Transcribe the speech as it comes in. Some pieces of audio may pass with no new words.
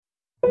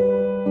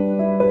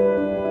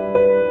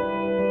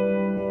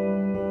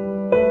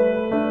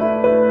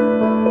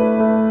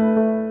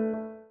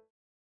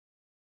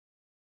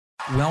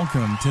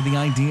Welcome to the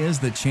Ideas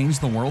That Change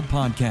the World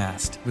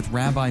podcast with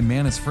Rabbi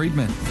Manis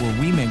Friedman, where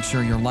we make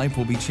sure your life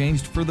will be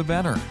changed for the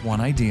better,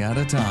 one idea at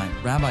a time.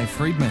 Rabbi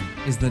Friedman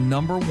is the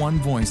 #1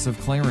 voice of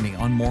clarity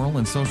on moral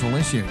and social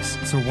issues.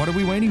 So what are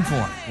we waiting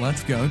for?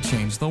 Let's go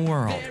change the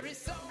world.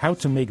 How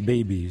to make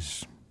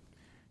babies.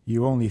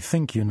 You only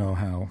think you know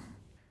how.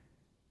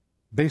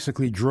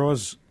 Basically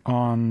draws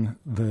on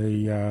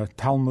the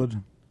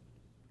Talmud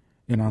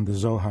and on the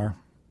Zohar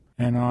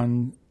and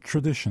on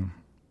tradition,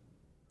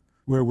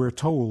 where we're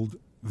told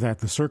that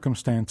the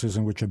circumstances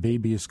in which a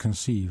baby is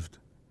conceived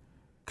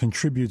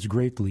contributes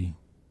greatly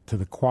to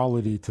the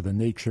quality, to the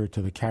nature,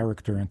 to the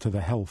character, and to the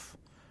health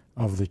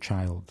of the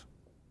child.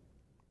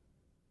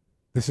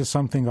 This is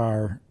something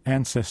our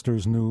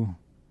ancestors knew,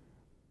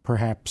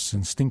 perhaps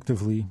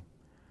instinctively,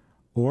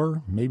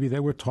 or maybe they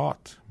were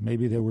taught,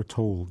 maybe they were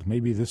told,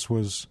 maybe this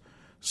was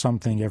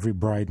something every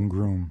bride and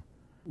groom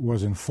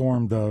was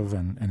informed of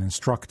and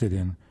instructed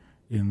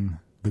in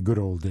the good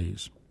old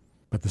days.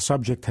 But the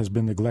subject has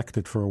been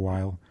neglected for a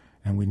while,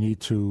 and we need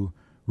to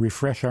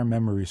refresh our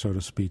memory, so to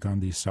speak,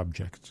 on these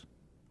subjects.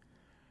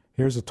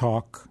 Here's a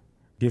talk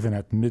given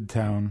at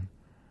Midtown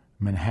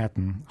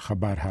Manhattan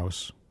Chabad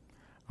House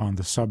on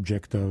the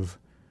subject of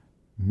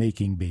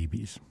making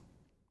babies.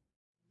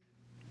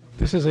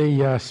 This is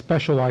a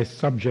specialized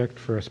subject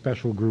for a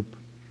special group.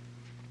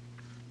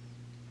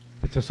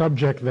 It's a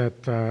subject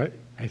that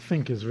I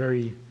think is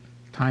very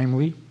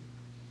timely,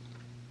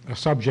 a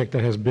subject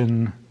that has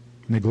been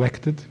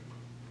neglected.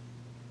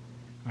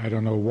 I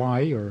don't know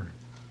why or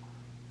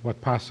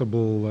what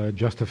possible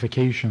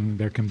justification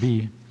there can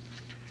be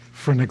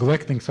for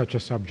neglecting such a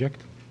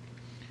subject,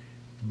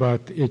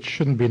 but it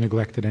shouldn't be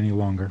neglected any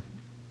longer.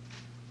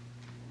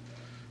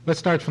 Let's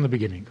start from the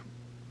beginning.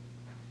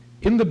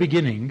 In the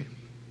beginning,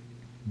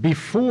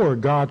 before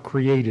God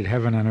created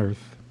heaven and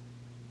earth,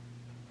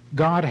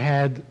 God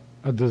had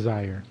a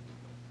desire.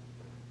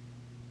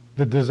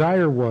 The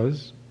desire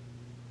was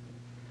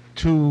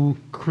to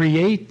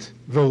create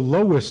the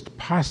lowest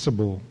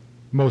possible,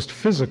 most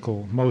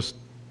physical, most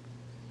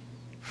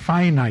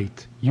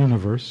finite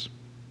universe,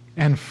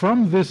 and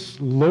from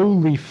this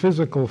lowly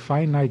physical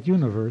finite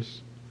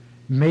universe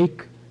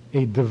make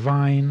a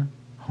divine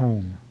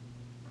home.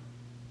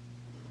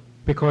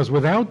 Because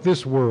without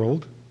this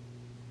world,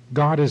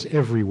 God is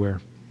everywhere,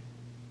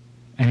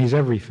 and He's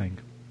everything,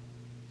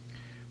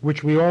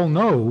 which we all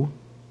know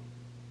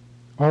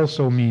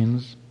also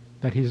means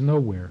that He's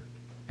nowhere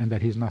and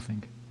that He's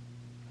nothing.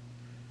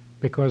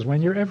 Because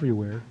when you're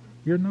everywhere,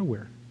 you're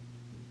nowhere.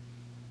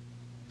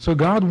 So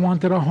God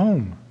wanted a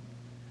home,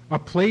 a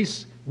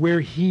place where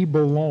He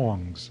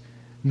belongs,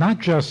 not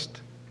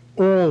just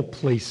all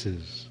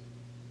places,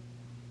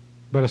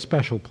 but a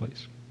special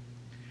place.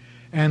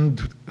 And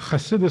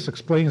Chassidus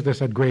explains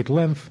this at great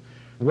length.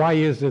 Why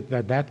is it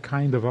that that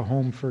kind of a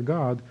home for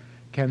God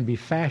can be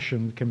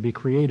fashioned, can be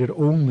created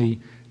only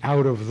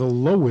out of the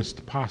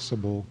lowest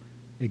possible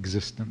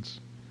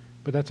existence?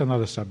 But that's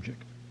another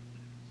subject.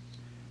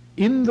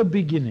 In the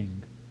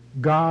beginning,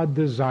 God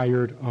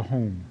desired a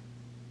home.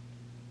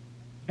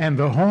 And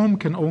the home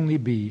can only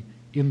be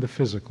in the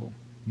physical.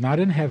 Not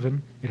in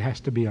heaven, it has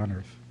to be on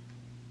earth.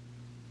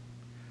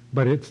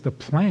 But it's the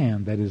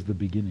plan that is the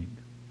beginning.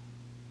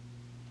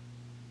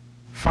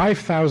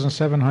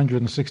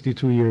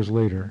 5,762 years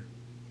later,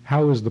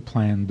 how is the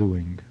plan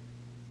doing?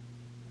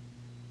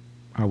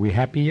 Are we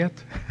happy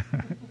yet?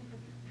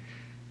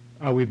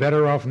 Are we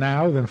better off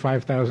now than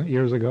 5,000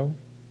 years ago?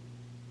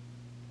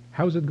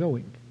 How's it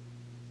going?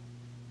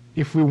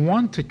 If we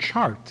want to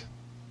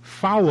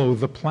follow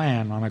the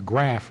plan on a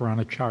graph or on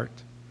a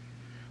chart,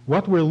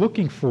 what we're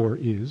looking for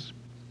is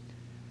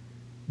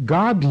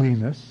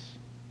godliness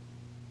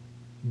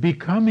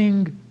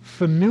becoming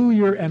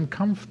familiar and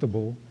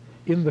comfortable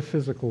in the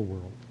physical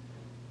world.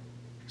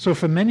 So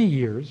for many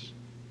years,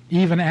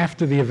 even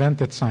after the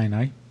event at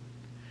Sinai,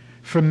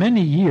 for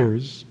many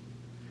years,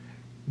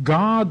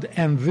 God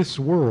and this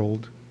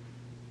world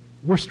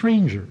were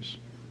strangers.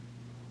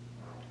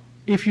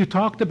 If you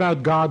talked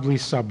about godly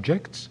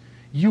subjects,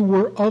 you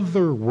were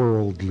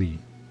otherworldly.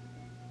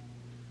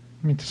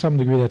 I mean, to some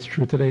degree that's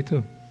true today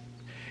too.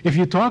 If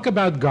you talk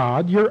about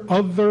God, you're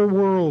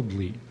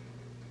otherworldly.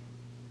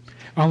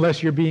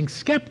 Unless you're being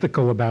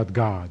skeptical about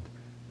God,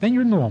 then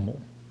you're normal.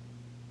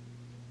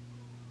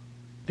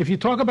 If you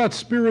talk about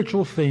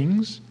spiritual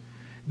things,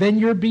 then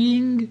you're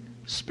being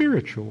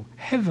spiritual,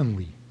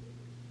 heavenly,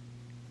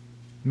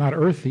 not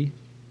earthy.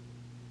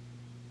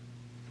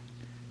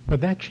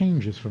 But that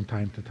changes from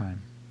time to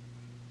time.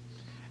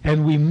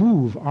 And we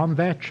move on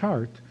that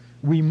chart,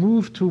 we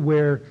move to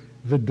where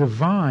the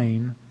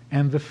divine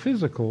and the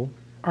physical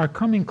are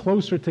coming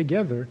closer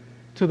together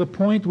to the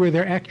point where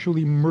they're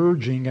actually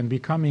merging and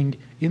becoming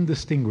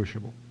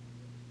indistinguishable.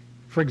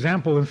 For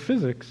example, in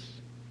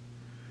physics,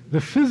 the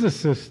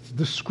physicist's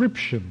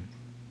description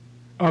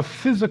of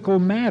physical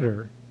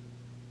matter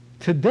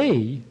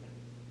today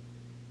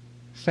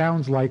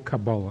sounds like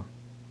Kabbalah.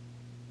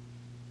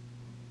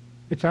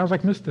 It sounds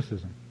like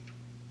mysticism.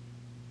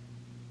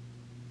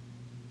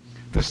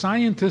 The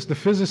scientist, the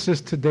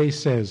physicist today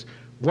says,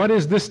 What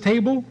is this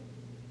table?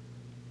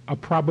 A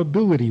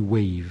probability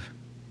wave.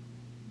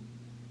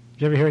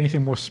 Did you ever hear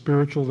anything more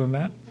spiritual than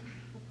that?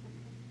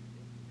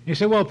 You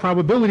say, well,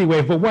 probability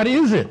wave, but what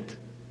is it?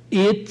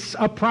 It's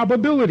a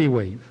probability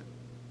wave.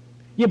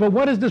 Yeah, but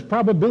what is this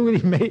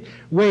probability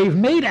wave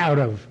made out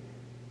of?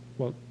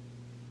 Well,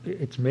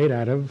 it's made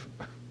out of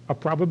a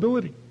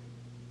probability.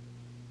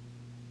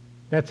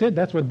 That's it.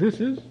 That's what this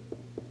is.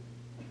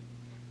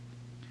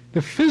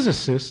 The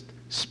physicist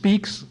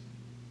speaks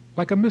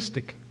like a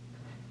mystic.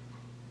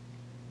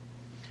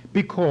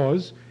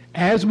 Because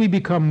as we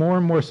become more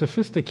and more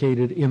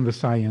sophisticated in the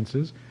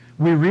sciences,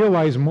 we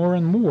realize more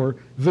and more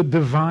the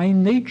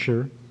divine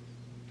nature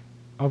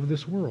of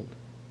this world.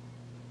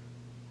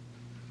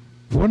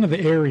 One of the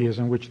areas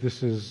in which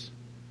this is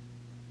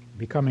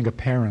becoming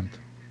apparent,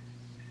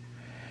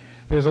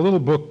 there's a little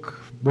book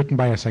written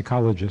by a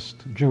psychologist,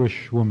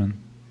 Jewish woman,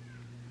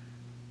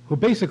 who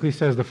basically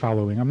says the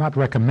following. I'm not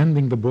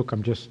recommending the book,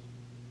 I'm just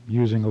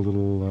using a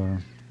little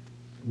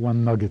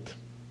one nugget.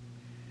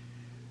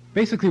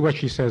 Basically what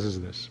she says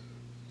is this.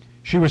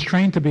 She was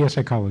trained to be a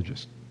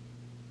psychologist,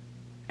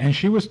 and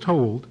she was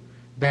told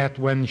that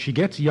when she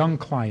gets young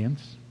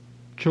clients,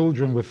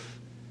 children with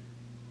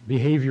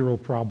behavioral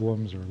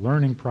problems or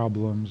learning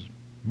problems,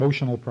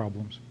 emotional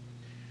problems,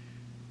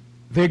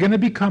 they're going to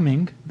be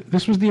coming,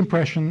 this was the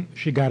impression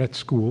she got at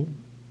school,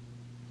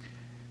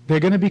 they're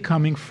going to be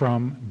coming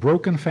from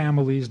broken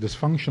families,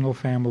 dysfunctional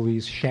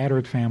families,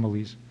 shattered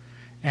families,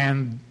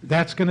 and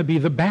that's going to be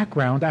the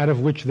background out of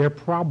which their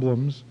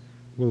problems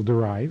will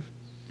derive,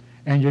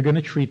 and you're going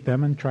to treat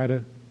them and try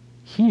to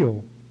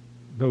heal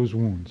those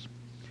wounds.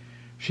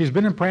 She's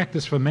been in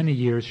practice for many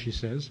years, she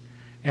says,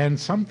 and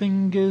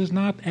something is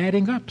not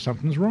adding up.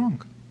 Something's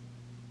wrong.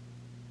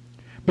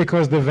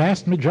 Because the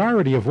vast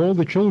majority of all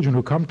the children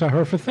who come to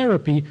her for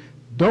therapy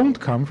don't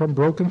come from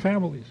broken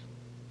families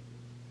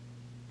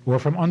or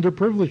from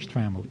underprivileged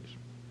families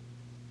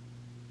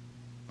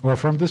or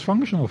from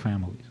dysfunctional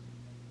families.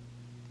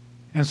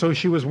 And so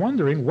she was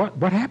wondering,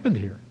 what happened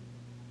here?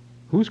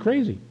 Who's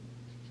crazy?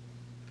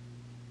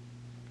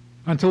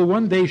 Until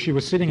one day she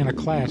was sitting in a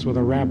class with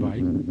a rabbi,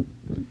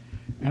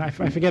 and I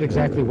forget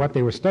exactly what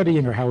they were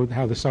studying or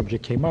how the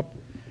subject came up,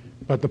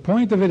 but the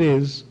point of it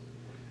is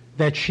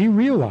that she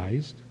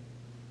realized,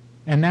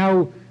 and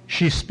now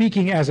she's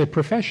speaking as a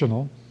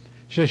professional,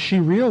 she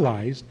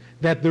realized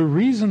that the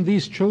reason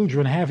these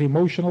children have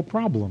emotional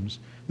problems,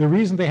 the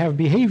reason they have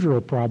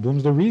behavioral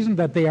problems, the reason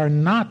that they are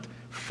not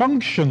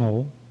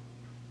functional,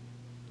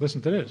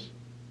 listen to this,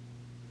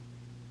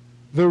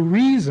 the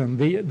reason,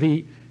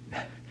 the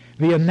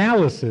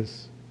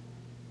analysis,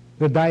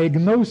 the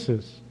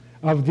diagnosis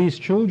of these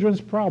children's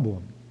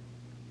problem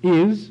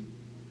is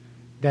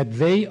that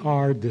they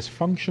are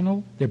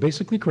dysfunctional, they're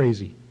basically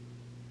crazy,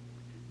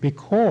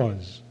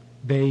 because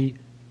they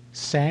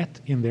sat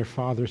in their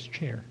father's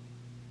chair.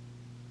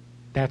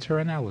 That's her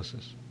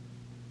analysis.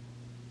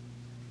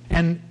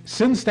 And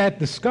since that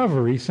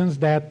discovery, since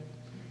that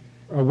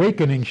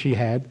awakening she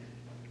had,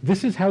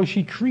 this is how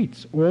she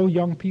treats all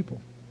young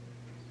people.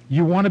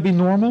 You want to be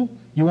normal?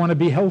 You want to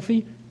be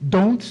healthy?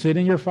 Don't sit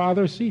in your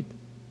father's seat.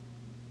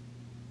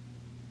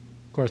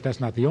 Of course, that's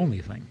not the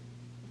only thing.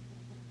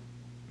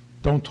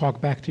 Don't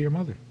talk back to your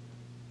mother.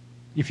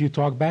 If you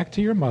talk back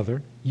to your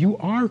mother, you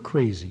are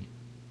crazy.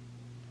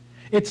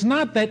 It's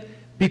not that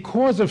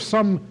because of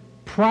some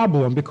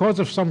problem, because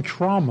of some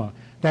trauma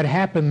that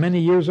happened many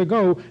years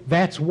ago,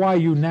 that's why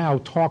you now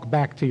talk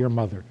back to your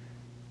mother.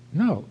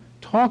 No,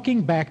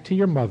 talking back to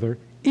your mother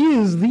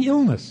is the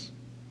illness.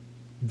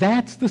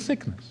 That's the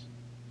sickness.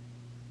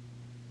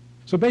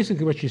 So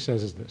basically what she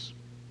says is this.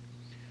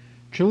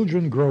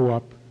 Children grow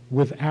up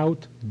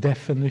without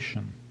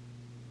definition.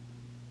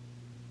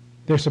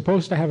 They're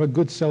supposed to have a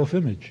good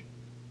self-image,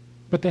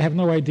 but they have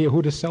no idea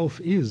who the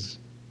self is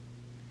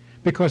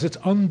because it's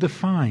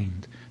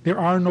undefined. There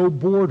are no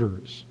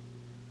borders.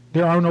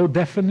 There are no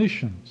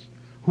definitions.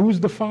 Who's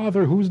the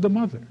father? Who's the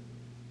mother?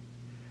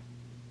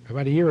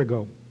 About a year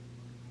ago,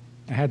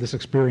 I had this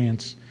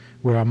experience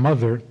where a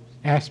mother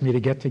asked me to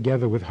get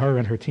together with her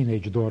and her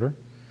teenage daughter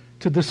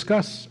to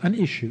discuss an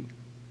issue.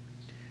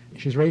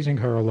 She's raising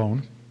her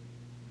alone.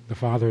 The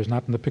father is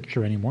not in the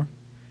picture anymore.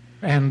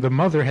 And the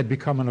mother had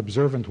become an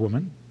observant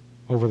woman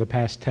over the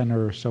past 10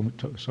 or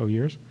so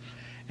years.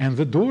 And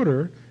the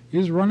daughter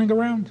is running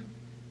around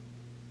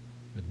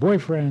with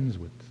boyfriends,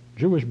 with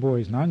Jewish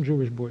boys,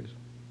 non-Jewish boys.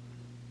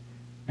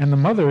 And the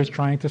mother is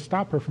trying to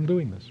stop her from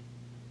doing this.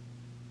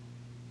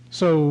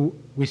 So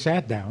we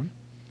sat down,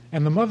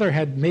 and the mother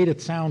had made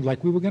it sound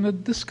like we were going to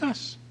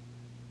discuss.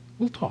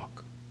 We'll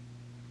talk.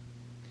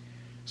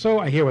 So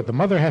I hear what the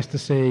mother has to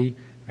say,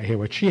 I hear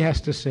what she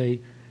has to say,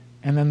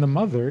 and then the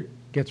mother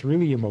gets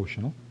really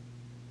emotional,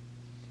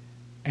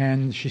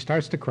 and she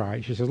starts to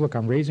cry. She says, look,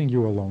 I'm raising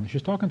you alone.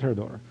 She's talking to her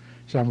daughter.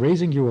 She says, I'm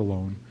raising you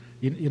alone.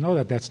 You know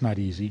that that's not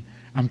easy.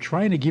 I'm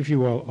trying to give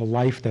you a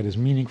life that is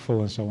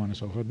meaningful and so on and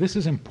so forth. This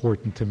is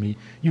important to me.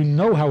 You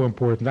know how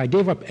important. I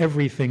gave up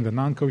everything, the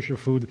non-kosher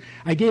food.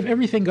 I gave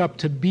everything up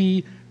to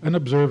be an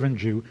observant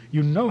Jew.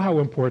 You know how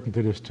important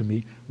it is to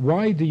me.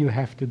 Why do you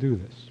have to do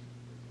this?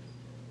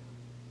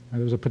 Now,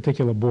 there was a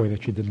particular boy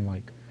that she didn't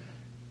like.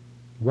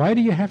 Why do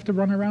you have to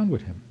run around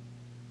with him?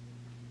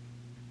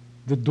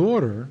 The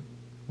daughter,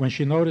 when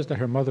she noticed that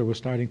her mother was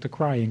starting to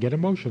cry and get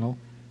emotional,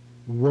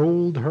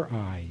 rolled her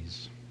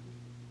eyes.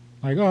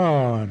 Like,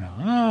 oh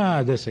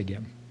no, this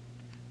again.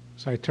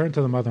 So I turned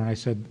to the mother and I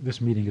said, this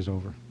meeting is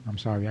over. I'm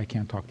sorry, I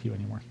can't talk to you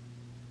anymore.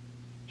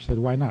 She said,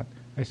 why not?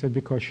 I said,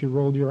 because she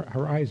rolled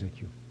her eyes at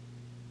you.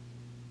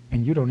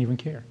 And you don't even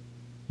care.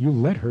 You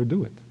let her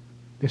do it.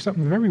 There's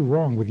something very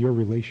wrong with your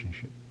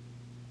relationship.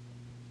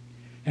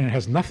 And it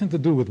has nothing to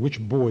do with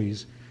which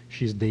boys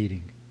she's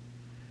dating.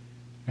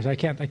 I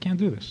said, I can't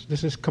do this.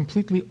 This is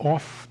completely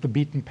off the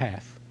beaten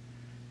path.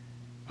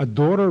 A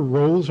daughter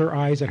rolls her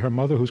eyes at her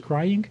mother who's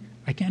crying.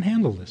 I can't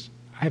handle this.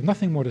 I have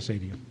nothing more to say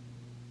to you.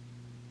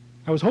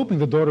 I was hoping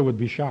the daughter would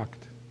be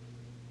shocked.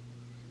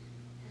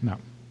 No.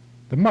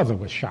 The mother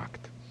was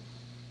shocked.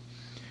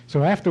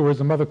 So afterwards,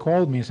 the mother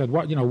called me and said,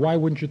 why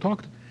wouldn't you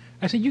talk to her?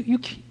 I said,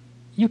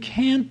 you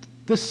can't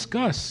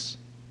discuss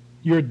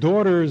your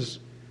daughter's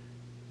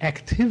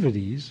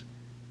activities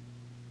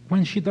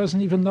when she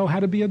doesn't even know how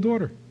to be a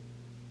daughter.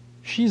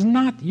 She's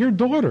not your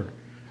daughter.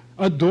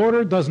 A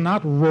daughter does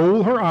not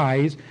roll her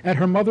eyes at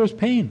her mother's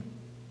pain.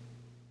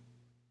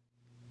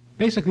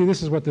 Basically,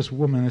 this is what this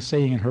woman is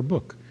saying in her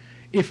book.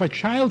 If a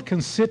child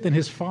can sit in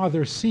his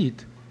father's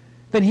seat,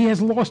 then he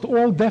has lost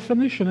all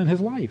definition in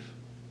his life.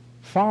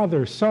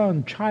 Father,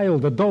 son,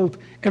 child, adult,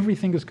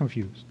 everything is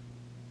confused.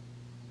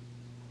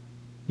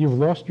 You've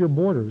lost your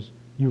borders.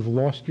 You've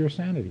lost your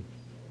sanity.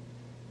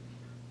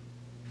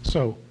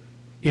 So,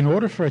 in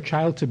order for a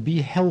child to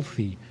be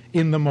healthy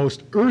in the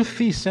most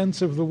earthy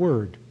sense of the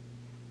word,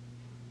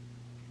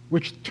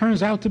 which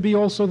turns out to be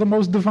also the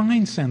most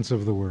divine sense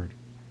of the word,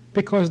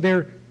 because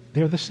they're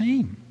the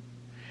same.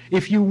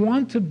 If you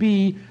want to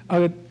be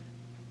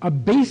a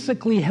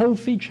basically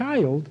healthy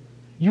child,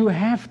 you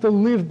have to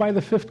live by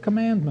the fifth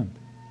commandment.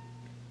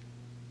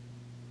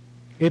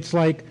 It's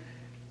like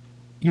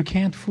you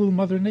can't fool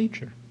Mother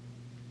Nature.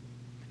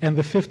 And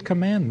the fifth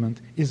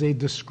commandment is a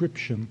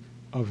description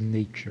of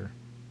nature.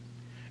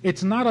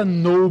 It's not a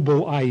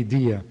noble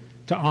idea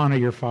to honor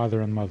your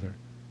father and mother.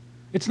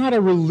 It's not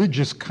a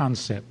religious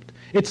concept.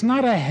 It's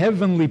not a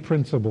heavenly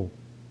principle.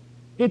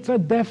 It's a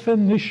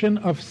definition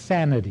of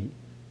sanity.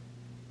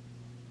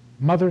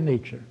 Mother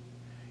Nature.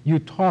 You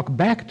talk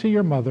back to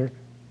your mother,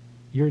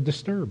 you're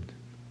disturbed.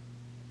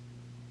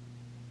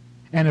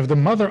 And if the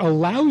mother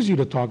allows you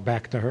to talk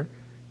back to her,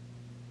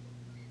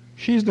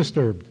 she's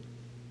disturbed.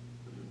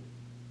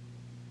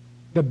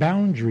 The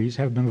boundaries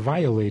have been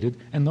violated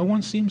and no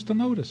one seems to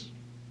notice.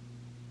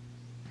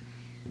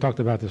 We talked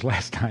about this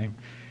last time.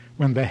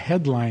 When the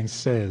headline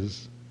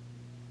says,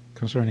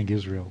 concerning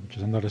Israel, which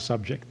is another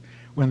subject,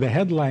 when the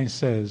headline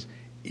says,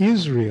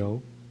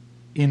 Israel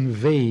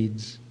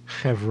invades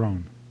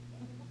Hebron.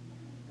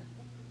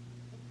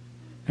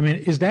 I mean,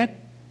 is that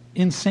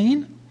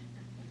insane?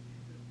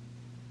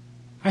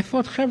 I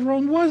thought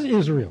Hebron was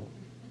Israel.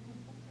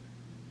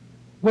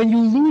 When you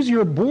lose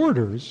your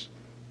borders,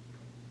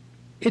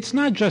 it's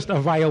not just a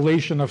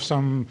violation of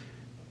some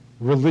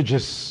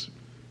religious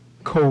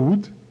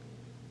code.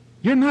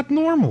 You're not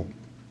normal.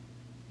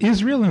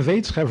 Israel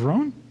invades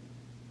Hebron?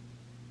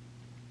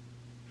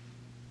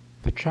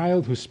 The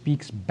child who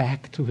speaks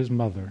back to his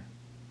mother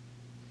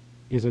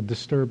is a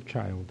disturbed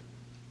child.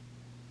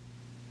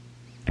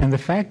 And the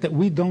fact that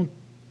we don't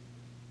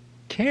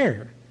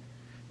care,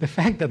 the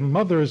fact that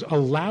mothers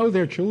allow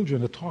their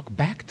children to talk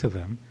back to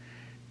them,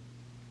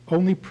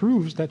 only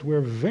proves that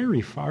we're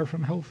very far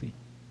from healthy.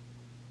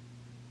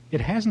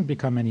 It hasn't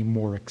become any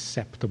more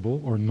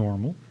acceptable or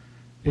normal.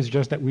 It's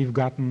just that we've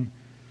gotten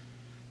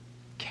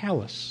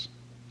callous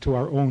to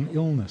our own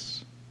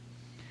illness.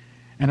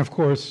 And of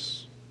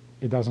course,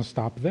 it doesn't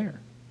stop there.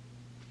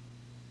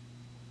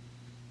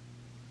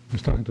 I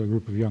was talking to a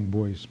group of young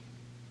boys.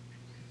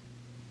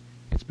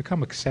 It's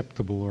become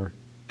acceptable or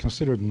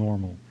considered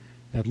normal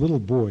that little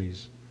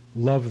boys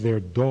love their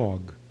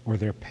dog or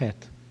their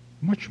pet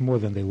much more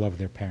than they love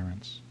their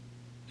parents.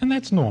 And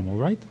that's normal,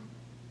 right?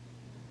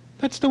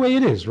 That's the way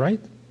it is,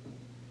 right?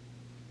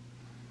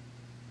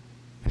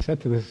 I said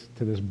to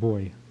this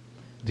boy,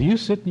 do you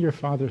sit in your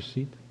father's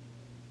seat?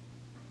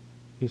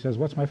 He says,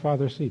 what's my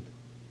father's seat?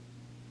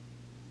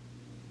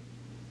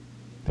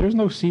 There's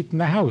no seat in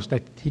the house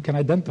that he can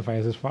identify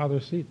as his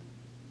father's seat.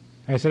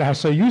 I said,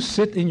 so you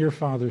sit in your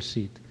father's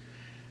seat.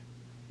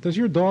 Does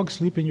your dog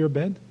sleep in your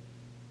bed?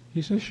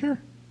 He says, sure.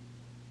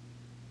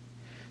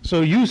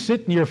 So you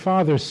sit in your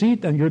father's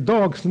seat and your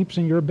dog sleeps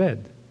in your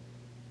bed.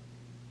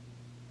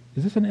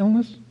 Is this an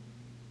illness?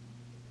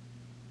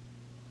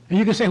 And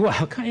you can say, well,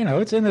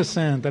 it's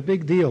innocent, a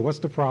big deal, what's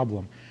the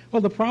problem?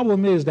 Well, the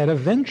problem is that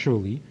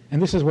eventually,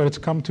 and this is what it's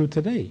come to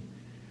today,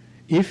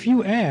 if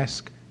you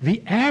ask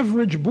the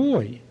average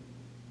boy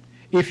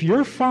If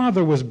your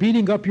father was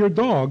beating up your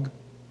dog,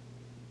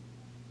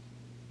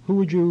 who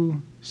would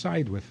you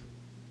side with?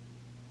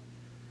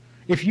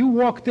 If you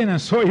walked in and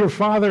saw your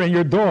father and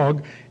your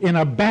dog in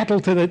a battle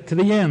to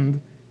the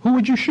end, who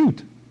would you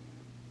shoot?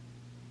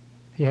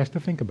 He has to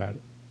think about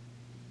it.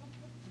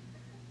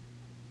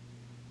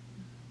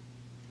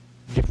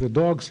 If the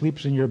dog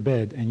sleeps in your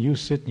bed and you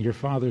sit in your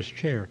father's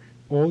chair,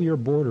 all your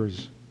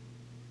borders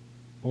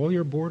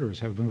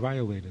have been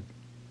violated.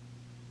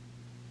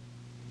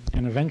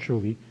 And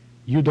eventually,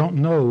 you don't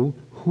know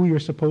who you're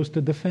supposed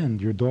to defend,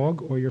 your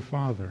dog or your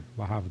father,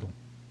 lahavdil.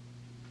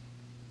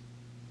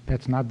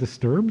 That's not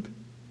disturbed?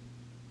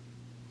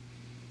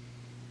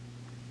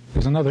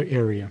 There's another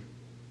area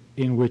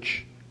in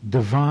which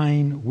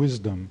divine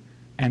wisdom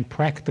and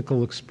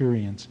practical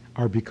experience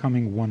are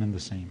becoming one and the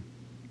same.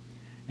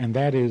 And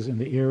that is in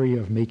the area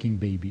of making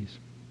babies.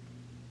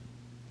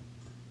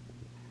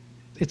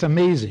 It's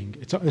amazing,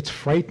 it's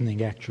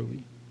frightening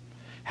actually,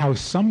 how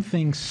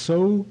something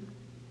so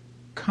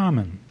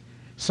common,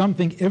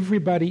 something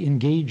everybody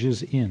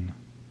engages in,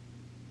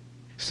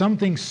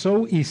 something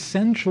so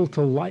essential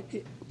to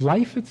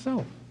life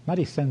itself, not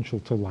essential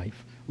to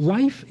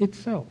life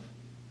itself,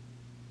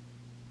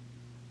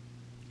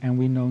 and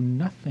we know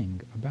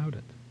nothing about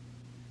it.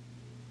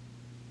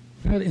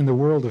 In the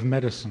world of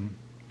medicine,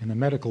 in the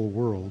medical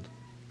world,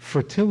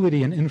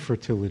 fertility and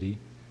infertility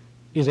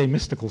is a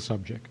mystical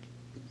subject.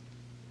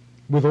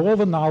 With all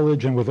the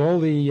knowledge and with all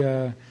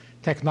the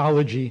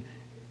technology,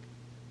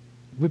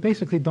 we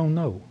basically don't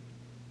know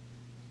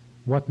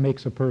what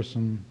makes a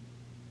person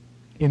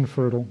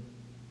infertile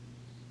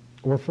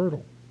or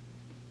fertile.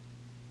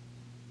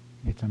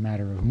 It's a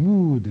matter of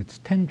mood, it's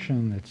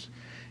tension,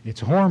 it's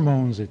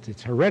hormones,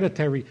 it's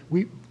hereditary.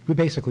 We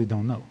basically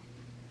don't know.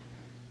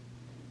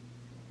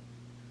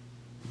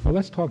 Well,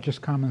 let's talk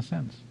just common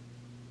sense.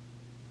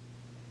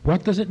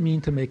 What does it mean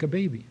to make a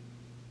baby?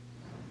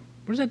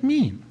 What does that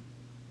mean?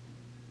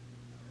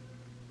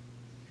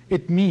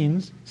 It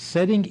means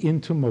setting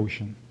into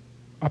motion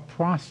a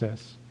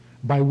process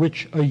by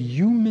which a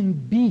human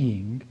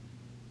being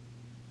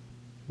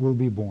will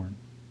be born.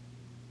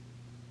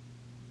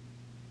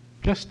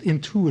 Just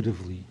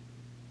intuitively,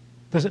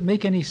 does it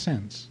make any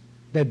sense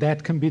that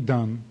that can be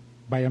done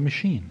by a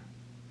machine?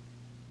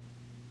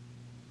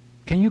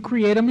 Can you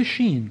create a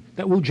machine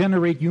that will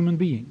generate human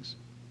beings?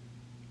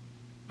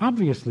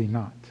 Obviously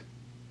not.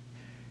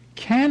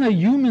 Can a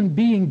human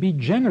being be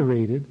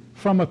generated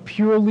from a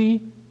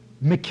purely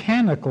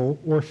mechanical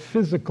or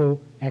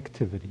physical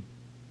activity?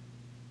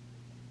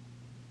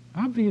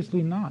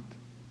 Obviously not.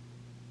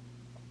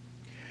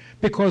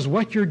 Because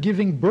what you're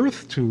giving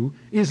birth to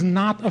is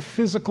not a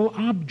physical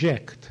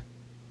object.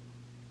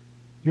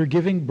 You're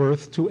giving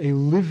birth to a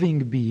living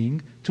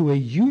being, to a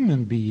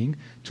human being,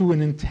 to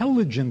an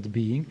intelligent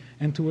being,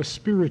 and to a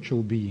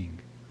spiritual being.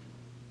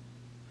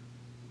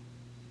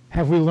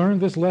 Have we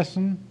learned this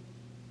lesson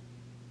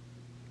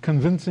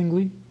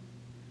convincingly?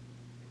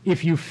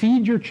 If you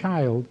feed your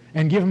child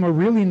and give him a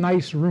really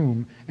nice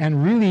room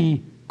and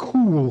really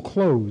cool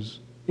clothes,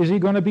 is he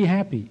going to be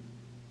happy?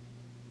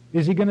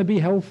 Is he going to be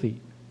healthy?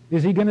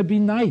 Is he going to be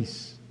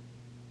nice?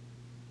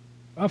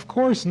 Of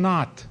course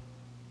not.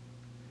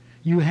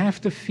 You have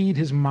to feed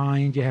his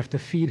mind, you have to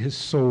feed his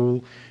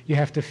soul, you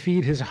have to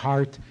feed his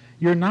heart.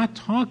 You're not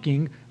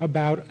talking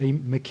about a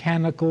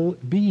mechanical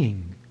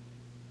being.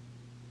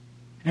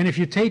 And if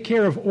you take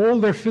care of all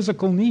their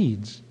physical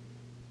needs,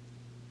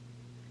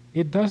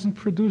 it doesn't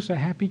produce a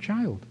happy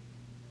child.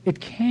 It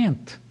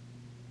can't.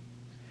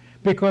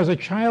 Because a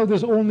child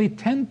is only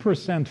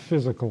 10%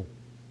 physical.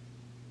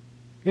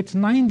 It's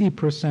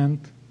 90%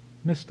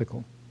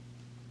 mystical.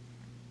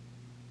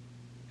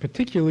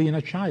 Particularly in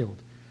a child.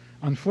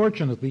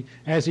 Unfortunately,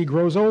 as he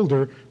grows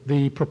older,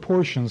 the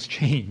proportions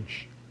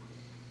change.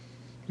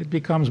 It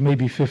becomes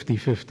maybe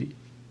 50-50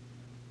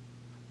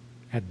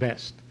 at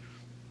best.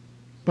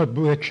 But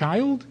with a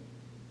child,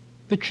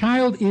 the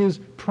child is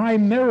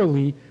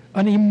primarily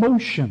an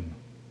emotion,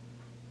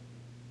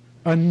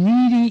 a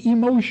needy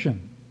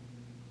emotion.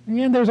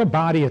 And there's a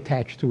body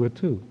attached to it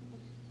too.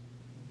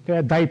 There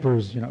are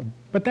diapers,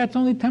 but that's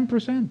only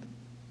 10%.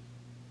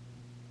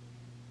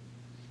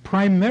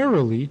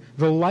 Primarily,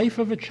 the life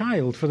of a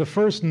child for the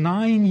first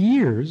 9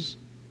 years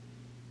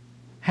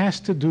has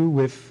to do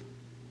with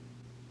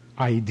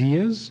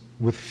ideas,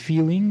 with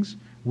feelings,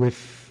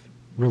 with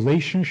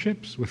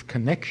relationships, with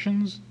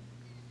connections.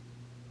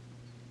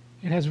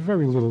 It has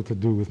very little to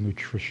do with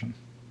nutrition.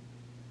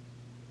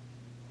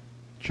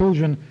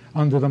 Children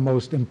under the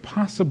most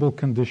impossible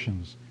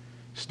conditions,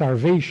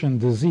 starvation,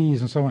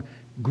 disease, and so on,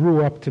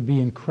 grew up to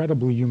be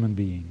incredible human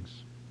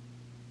beings.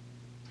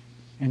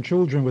 And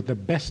children with the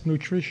best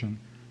nutrition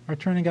are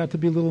turning out to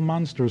be little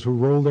monsters who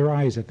roll their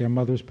eyes at their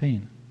mother's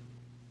pain.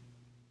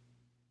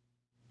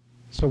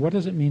 So what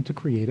does it mean to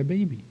create a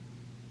baby?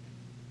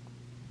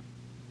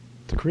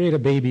 To create a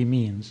baby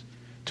means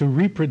to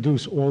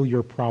reproduce all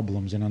your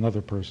problems in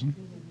another person,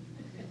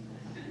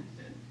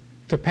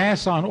 to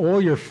pass on all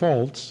your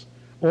faults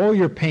all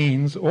your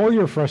pains, all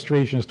your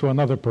frustrations to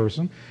another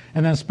person,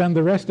 and then spend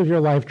the rest of your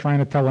life trying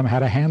to tell them how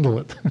to handle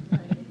it,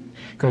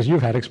 because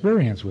you've had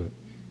experience with it.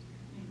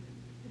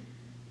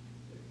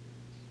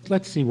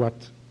 Let's see what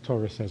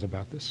Torah says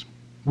about this.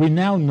 We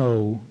now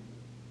know,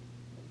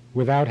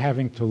 without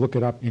having to look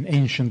it up in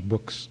ancient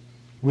books,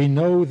 we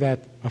know that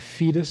a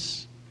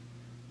fetus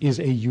is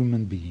a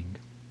human being.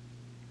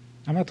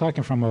 I'm not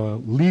talking from a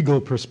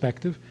legal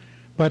perspective,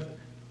 but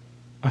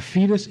a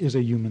fetus is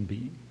a human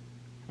being.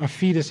 A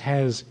fetus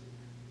has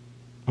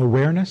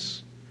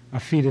awareness, a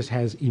fetus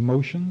has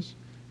emotions,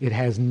 it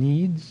has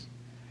needs,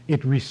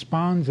 it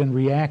responds and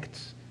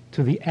reacts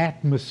to the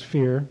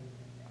atmosphere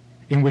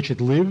in which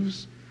it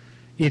lives,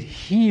 it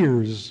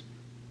hears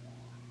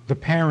the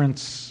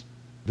parents'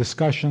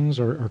 discussions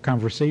or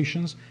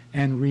conversations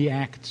and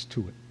reacts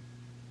to it.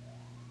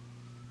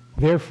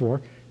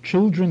 Therefore,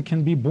 children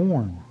can be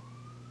born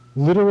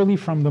literally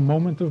from the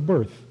moment of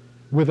birth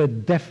with a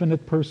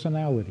definite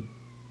personality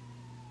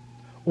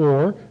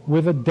or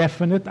with a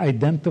definite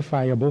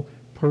identifiable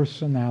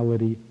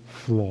personality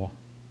flaw.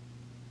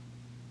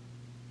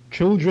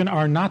 Children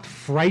are not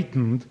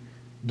frightened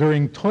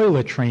during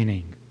toilet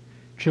training.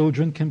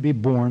 Children can be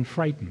born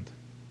frightened.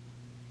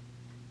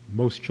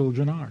 Most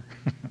children are.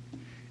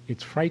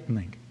 It's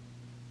frightening.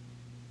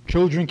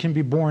 Children can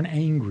be born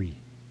angry.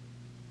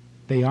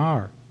 They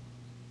are.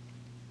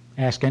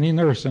 Ask any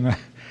nurse in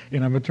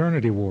a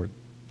maternity ward.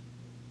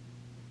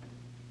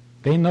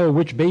 They know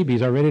which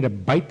babies are ready to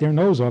bite their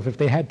nose off if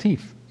they had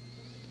teeth.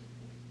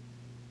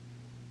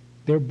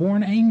 They're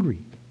born angry.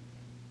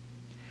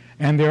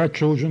 And there are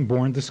children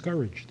born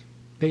discouraged.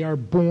 They are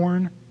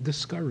born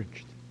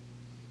discouraged.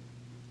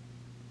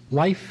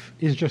 Life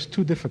is just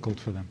too difficult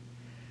for them.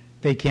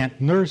 They can't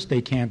nurse,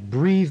 they can't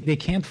breathe, they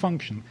can't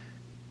function.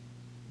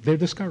 They're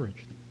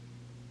discouraged.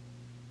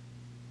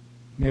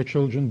 There are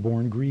children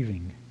born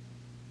grieving.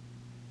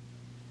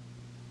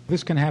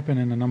 This can happen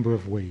in a number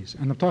of ways.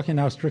 And I'm talking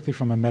now strictly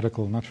from a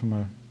medical, not from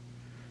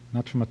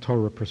a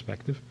Torah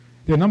perspective.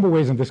 There are a number of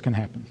ways that this can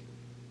happen.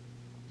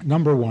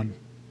 Number one,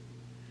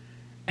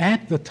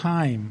 at the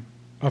time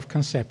of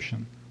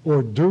conception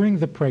or during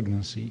the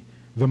pregnancy,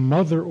 the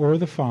mother or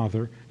the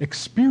father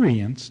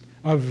experienced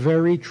a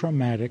very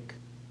traumatic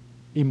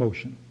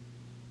emotion.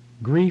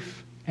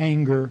 Grief,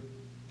 anger,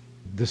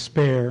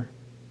 despair,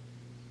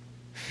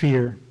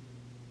 fear.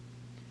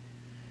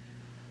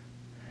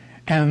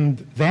 And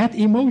that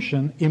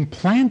emotion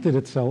implanted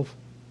itself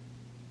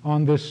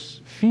on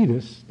this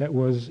fetus that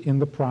was in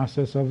the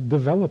process of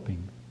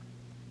developing.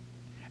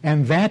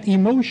 And that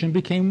emotion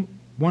became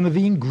one of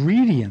the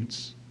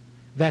ingredients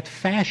that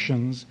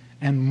fashions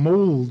and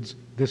molds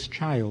this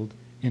child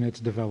in its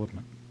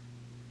development.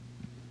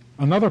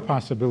 Another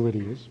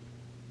possibility is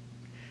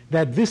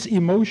that this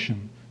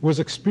emotion was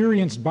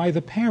experienced by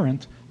the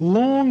parent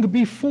long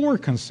before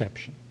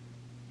conception.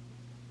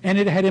 And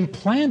it had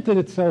implanted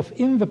itself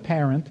in the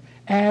parent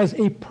as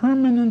a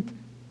permanent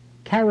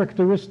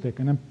characteristic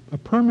and a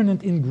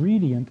permanent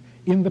ingredient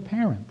in the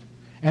parent.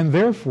 And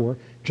therefore,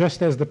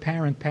 just as the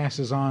parent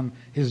passes on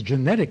his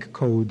genetic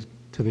code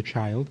to the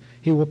child,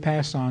 he will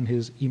pass on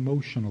his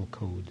emotional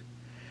code,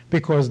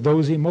 because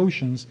those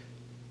emotions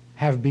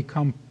have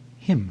become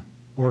him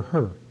or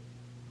her.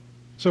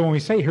 So when we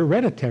say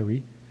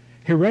hereditary,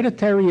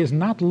 hereditary is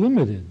not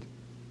limited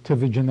to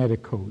the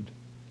genetic code.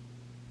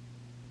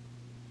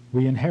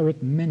 We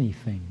inherit many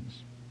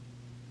things,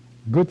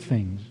 good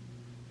things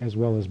as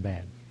well as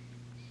bad.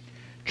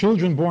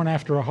 Children born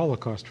after a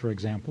Holocaust, for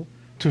example,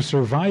 to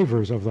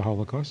survivors of the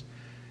Holocaust,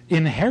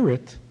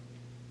 inherit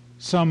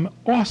some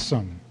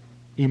awesome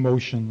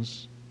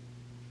emotions,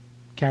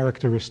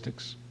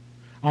 characteristics.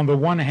 On the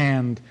one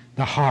hand,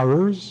 the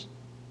horrors,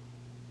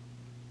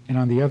 and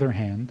on the other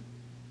hand,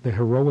 the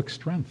heroic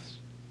strengths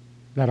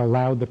that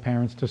allowed the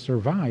parents to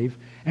survive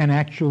and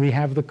actually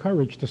have the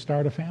courage to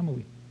start a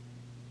family.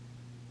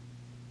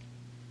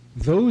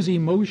 Those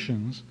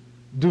emotions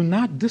do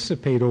not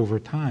dissipate over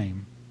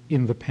time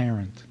in the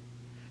parent.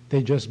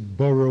 They just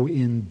burrow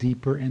in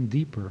deeper and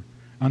deeper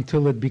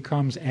until it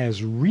becomes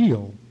as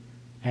real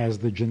as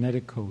the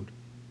genetic code,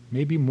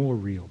 maybe more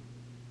real.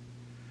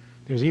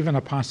 There's even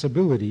a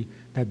possibility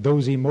that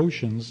those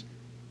emotions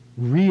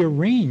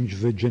rearrange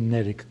the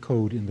genetic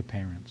code in the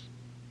parents,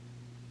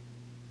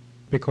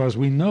 because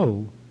we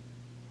know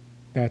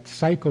that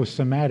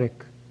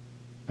psychosomatic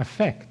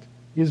effect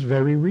is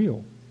very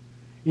real.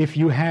 If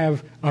you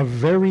have a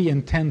very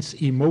intense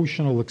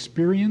emotional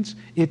experience,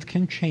 it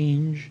can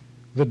change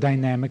the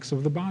dynamics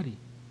of the body.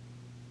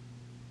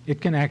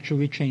 It can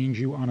actually change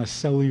you on a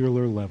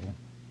cellular level.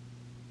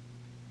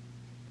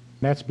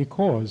 That's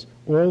because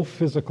all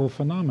physical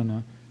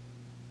phenomena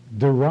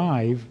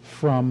derive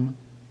from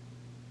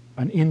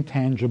an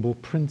intangible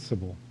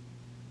principle.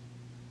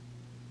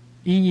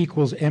 E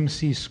equals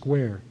mc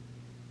squared.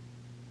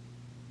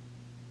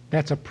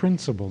 That's a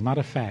principle, not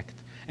a fact.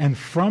 And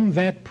from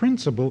that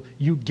principle,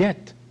 you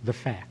get the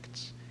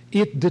facts.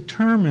 It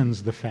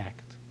determines the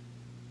fact,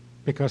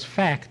 because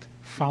fact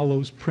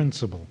follows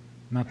principle,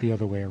 not the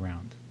other way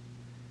around.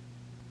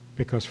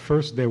 Because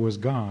first there was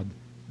God,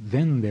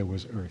 then there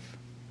was earth.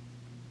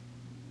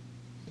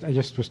 I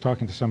just was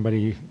talking to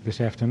somebody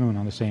this afternoon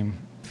on the same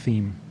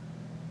theme.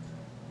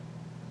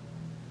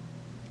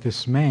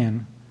 This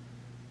man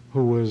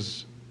who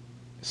was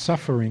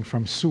suffering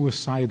from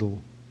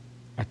suicidal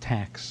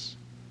attacks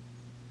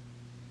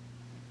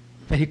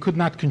that he could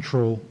not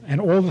control, and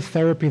all the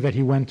therapy that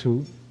he went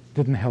to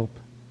didn't help.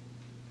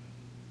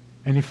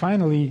 And he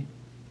finally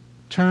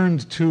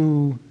turned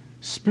to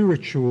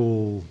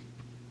spiritual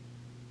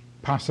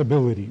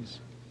possibilities.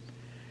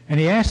 And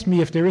he asked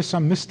me if there is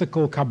some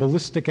mystical,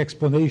 Kabbalistic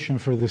explanation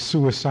for the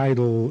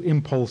suicidal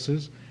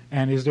impulses,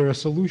 and is there a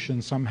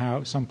solution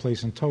somehow,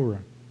 someplace in Torah?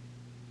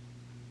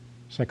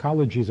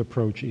 Psychology's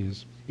approach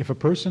is, if a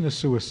person is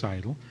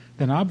suicidal,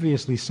 then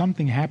obviously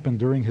something happened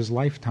during his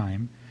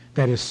lifetime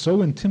that is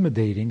so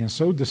intimidating and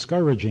so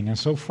discouraging and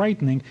so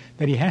frightening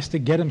that he has to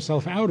get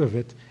himself out of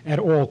it at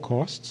all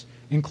costs,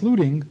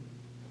 including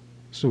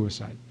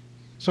suicide.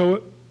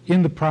 So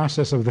in the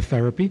process of the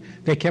therapy,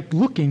 they kept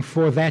looking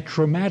for that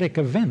traumatic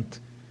event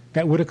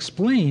that would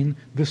explain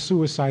the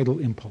suicidal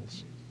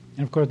impulse.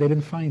 And of course, they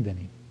didn't find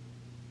any.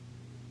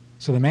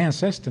 So the man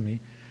says to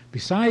me,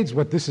 besides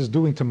what this is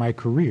doing to my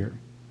career,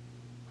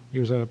 he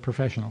was a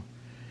professional,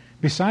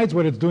 besides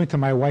what it's doing to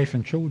my wife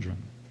and children,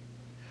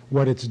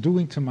 what it's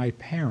doing to my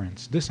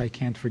parents, this I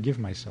can't forgive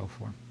myself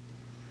for.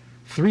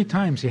 3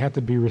 times he had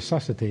to be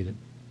resuscitated.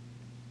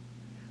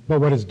 But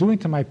what it's doing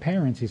to my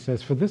parents, he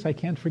says, for this I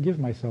can't forgive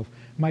myself.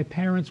 My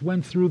parents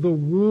went through the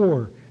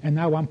war, and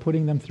now I'm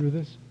putting them through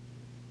this.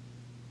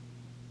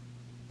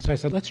 So I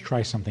said, let's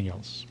try something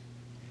else.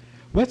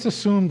 Let's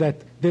assume that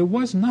there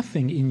was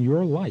nothing in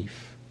your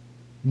life,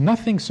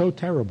 nothing so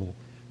terrible,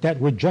 that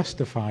would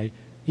justify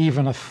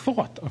even a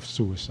thought of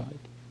suicide,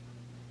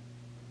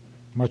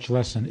 much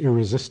less an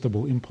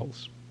irresistible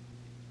impulse.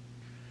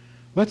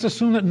 Let's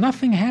assume that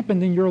nothing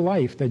happened in your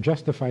life that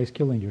justifies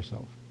killing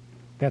yourself,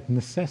 that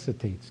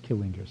necessitates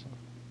killing yourself.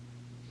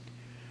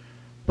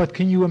 But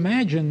can you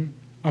imagine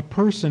a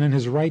person in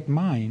his right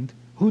mind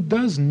who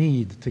does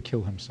need to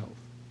kill himself,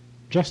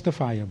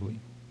 justifiably?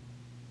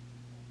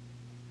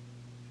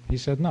 He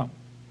said, no.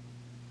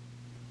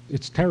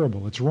 It's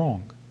terrible, it's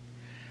wrong.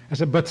 I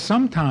said, but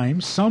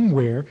sometimes,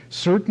 somewhere,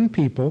 certain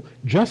people,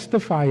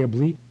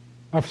 justifiably,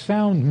 of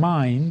sound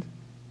mind,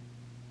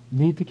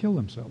 need to kill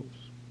themselves.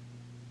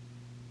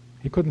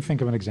 He couldn't think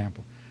of an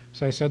example.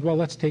 So I said, well,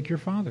 let's take your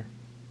father.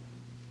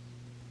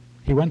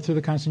 He went through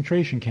the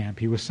concentration camp.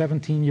 He was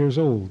 17 years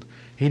old.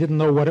 He didn't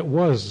know what it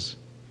was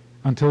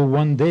until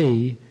one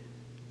day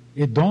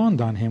it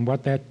dawned on him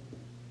what that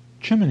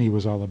chimney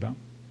was all about.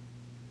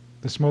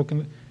 The smoke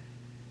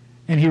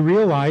and he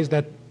realized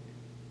that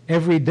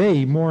every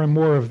day more and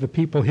more of the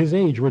people his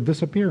age were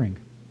disappearing.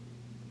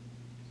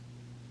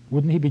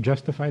 Wouldn't he be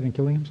justified in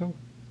killing himself?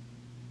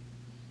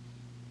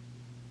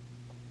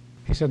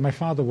 He said, my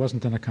father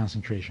wasn't in a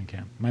concentration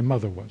camp. My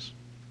mother was.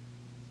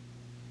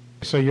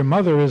 So your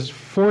mother is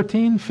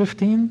 14,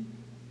 15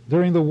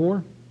 during the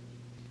war?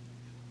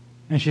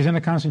 And she's in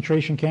a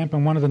concentration camp,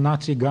 and one of the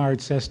Nazi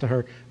guards says to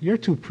her, you're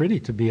too pretty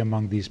to be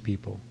among these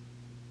people.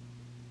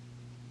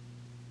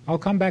 I'll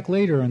come back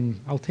later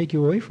and I'll take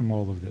you away from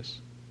all of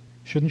this.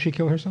 Shouldn't she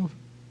kill herself?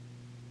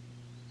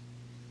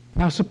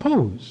 Now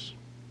suppose,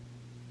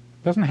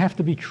 doesn't have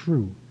to be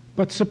true,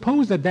 but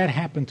suppose that that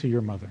happened to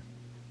your mother.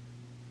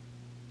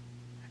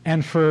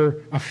 And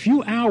for a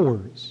few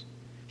hours,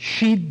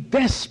 she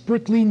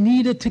desperately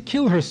needed to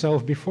kill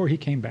herself before he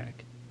came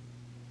back.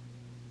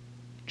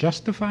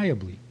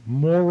 Justifiably,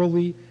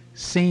 morally,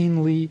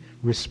 sanely,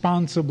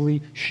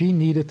 responsibly, she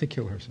needed to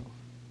kill herself.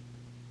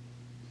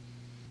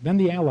 Then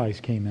the Allies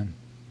came in,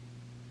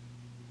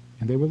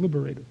 and they were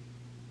liberated.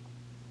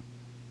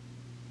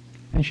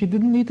 And she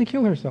didn't need to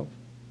kill herself.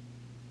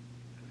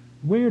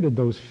 Where did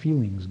those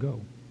feelings go?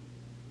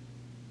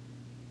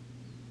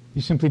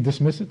 You simply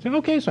dismiss it, say,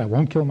 okay, so I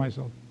won't kill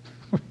myself.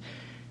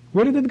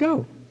 Where did it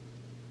go?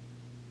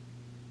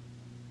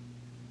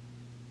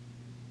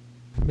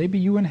 Maybe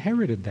you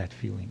inherited that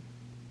feeling.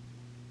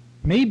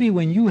 Maybe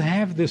when you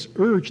have this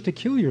urge to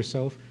kill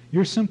yourself,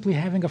 you're simply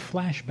having a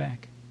flashback.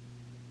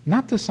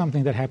 Not to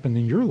something that happened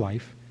in your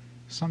life,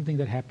 something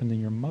that happened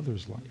in your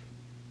mother's life.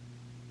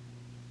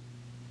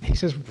 He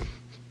says,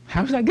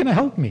 how's that going to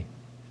help me?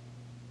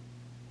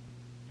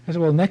 I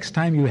said, well, next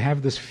time you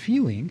have this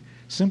feeling,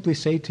 simply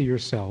say to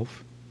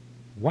yourself,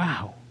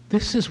 wow,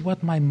 this is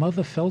what my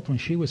mother felt when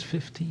she was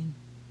 15.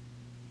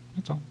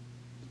 That's all.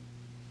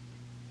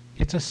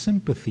 It's a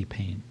sympathy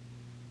pain.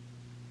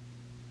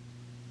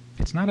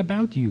 It's not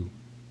about you.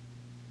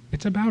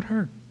 It's about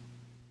her.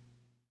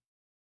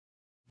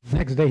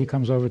 Next day he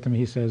comes over to me,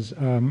 he says,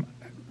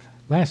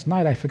 last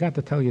night I forgot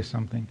to tell you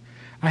something.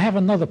 I have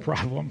another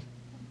problem.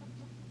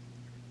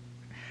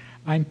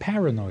 I'm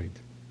paranoid.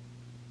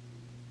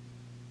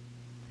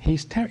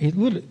 He's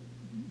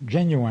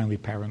genuinely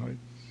paranoid.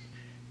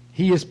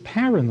 He is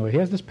paranoid. He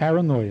has this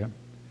paranoia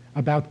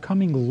about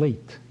coming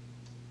late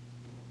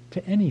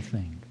to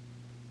anything,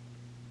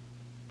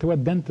 to a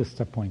dentist's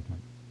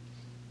appointment.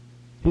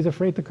 He's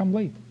afraid to come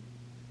late.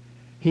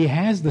 He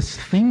has this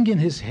thing in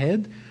his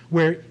head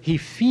where he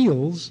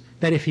feels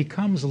that if he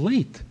comes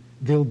late,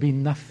 there'll be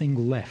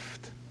nothing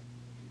left.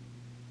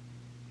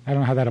 I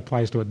don't know how that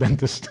applies to a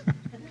dentist.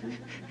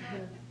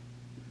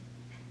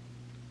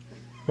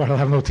 What, he'll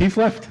have no teeth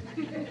left?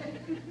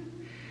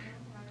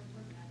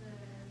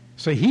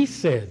 So he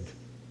said,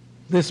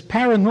 this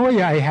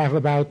paranoia I have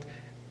about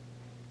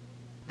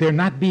there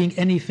not being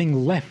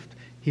anything left,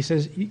 he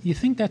says, you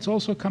think that's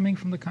also coming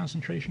from the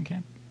concentration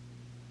camp?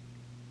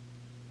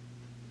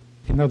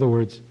 In other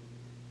words,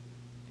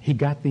 he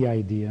got the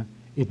idea,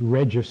 it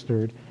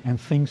registered, and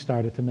things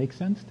started to make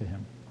sense to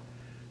him.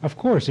 Of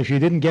course, if you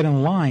didn't get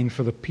in line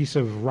for the piece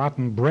of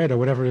rotten bread or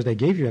whatever it is they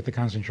gave you at the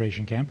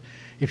concentration camp,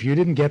 if you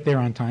didn't get there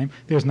on time,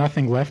 there's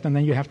nothing left, and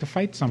then you have to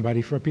fight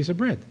somebody for a piece of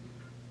bread.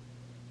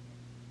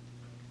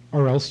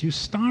 Or else you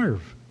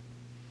starve.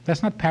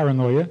 That's not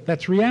paranoia,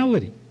 that's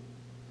reality.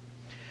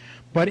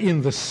 But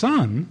in the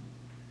son,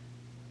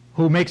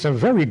 who makes a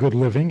very good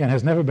living and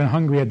has never been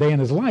hungry a day in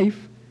his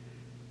life,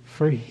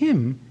 for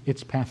him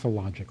it's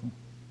pathological.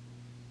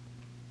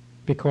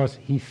 Because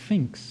he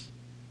thinks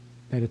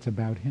that it's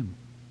about him.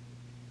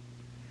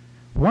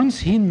 Once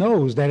he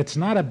knows that it's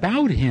not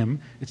about him,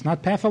 it's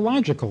not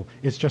pathological,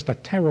 it's just a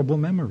terrible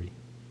memory.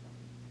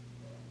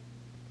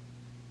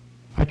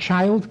 A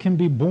child can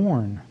be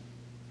born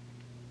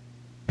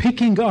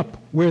picking up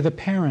where the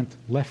parent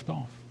left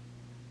off.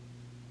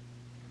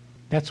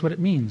 That's what it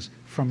means,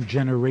 from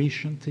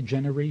generation to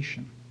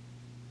generation.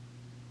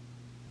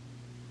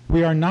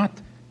 We are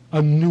not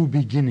a new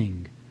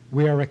beginning,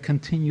 we are a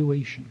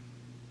continuation.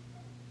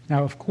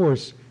 Now, of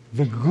course,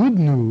 the good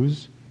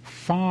news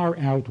far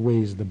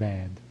outweighs the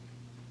bad.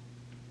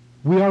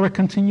 We are a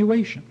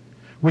continuation,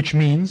 which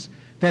means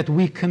that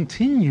we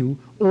continue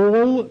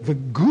all the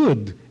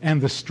good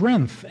and the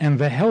strength and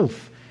the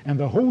health and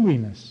the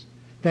holiness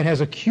that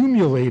has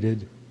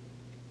accumulated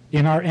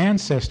in our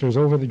ancestors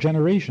over the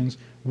generations.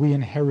 We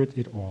inherit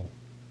it all.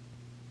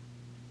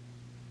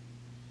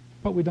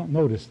 But we don't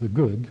notice the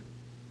good.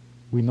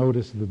 We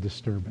notice the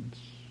disturbance.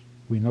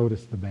 We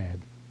notice the bad.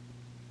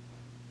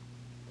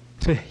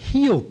 To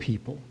heal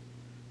people,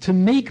 to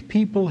make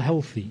people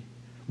healthy,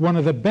 one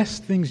of the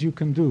best things you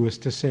can do is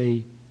to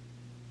say,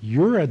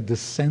 you're a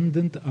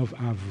descendant of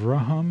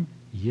Avraham,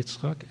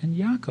 Yitzchak, and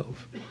Yaakov.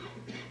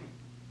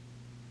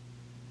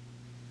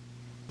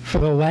 For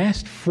the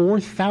last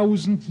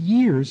 4,000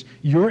 years,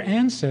 your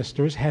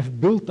ancestors have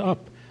built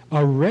up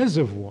a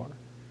reservoir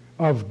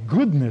of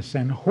goodness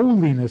and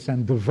holiness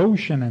and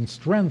devotion and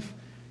strength.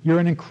 You're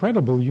an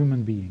incredible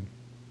human being.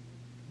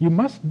 You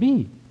must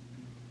be.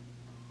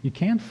 You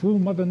can't fool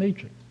Mother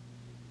Nature.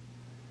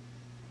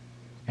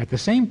 At the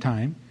same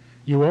time,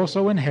 you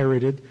also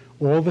inherited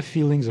all the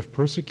feelings of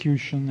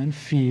persecution and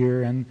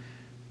fear and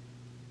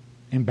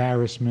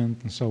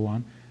embarrassment and so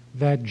on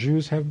that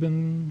Jews have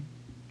been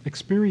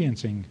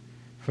experiencing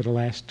for the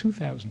last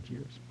 2,000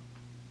 years.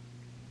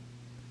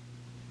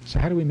 So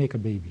how do we make a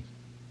baby?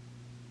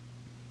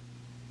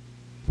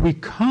 We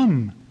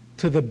come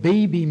to the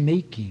baby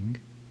making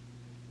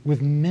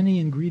with many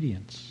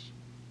ingredients.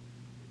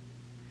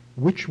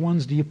 Which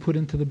ones do you put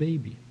into the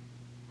baby?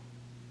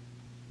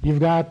 You've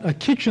got a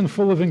kitchen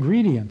full of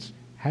ingredients.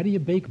 How do you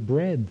bake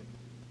bread?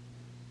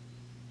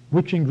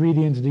 Which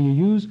ingredients do you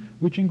use?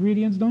 Which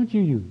ingredients don't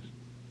you use?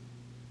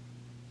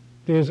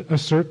 There's a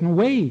certain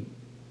way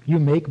you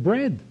make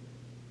bread.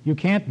 You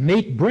can't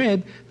make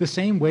bread the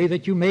same way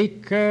that you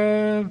make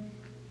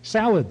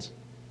salads.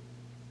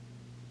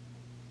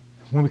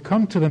 When we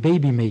come to the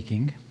baby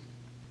making,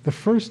 the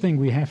first thing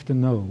we have to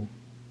know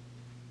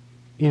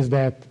is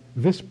that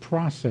this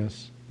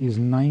process is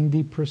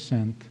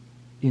 90%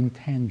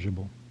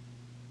 intangible.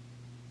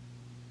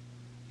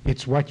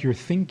 It's what you're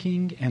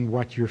thinking and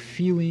what you're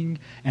feeling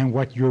and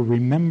what you're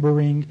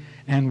remembering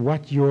and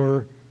what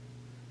your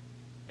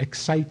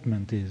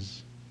excitement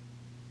is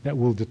that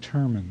will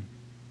determine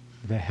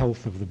the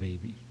health of the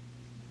baby.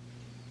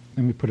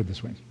 Let me put it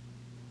this way.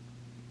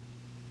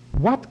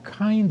 What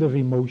kind of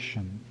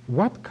emotion,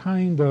 what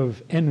kind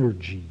of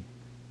energy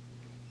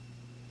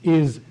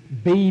is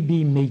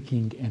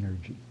baby-making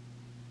energy?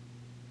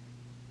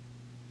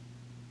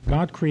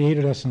 God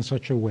created us in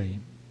such a way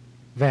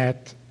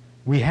that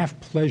we have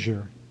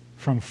pleasure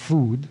from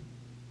food,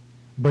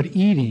 but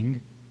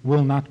eating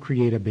will not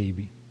create a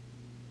baby.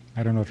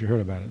 I don't know if you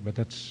heard about it, but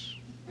that's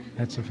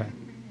a fact.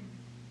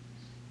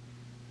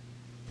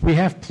 We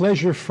have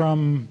pleasure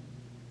from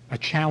a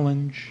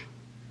challenge,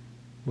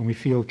 when we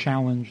feel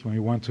challenged, when we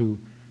want to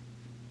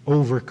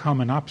overcome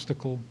an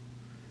obstacle,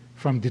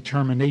 from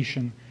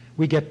determination.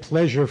 We get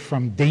pleasure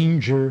from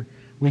danger.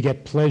 We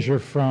get pleasure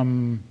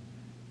from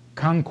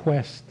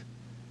conquest.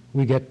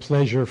 We get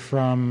pleasure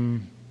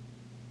from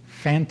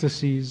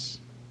fantasies.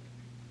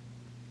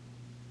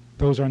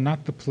 Those are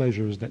not the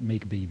pleasures that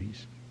make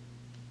babies.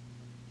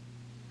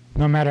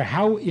 No matter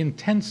how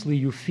intensely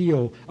you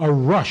feel a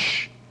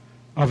rush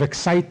of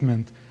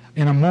excitement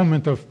in a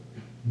moment of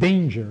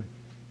danger,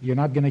 you're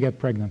not going to get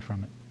pregnant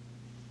from it.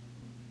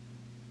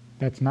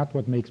 That's not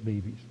what makes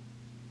babies.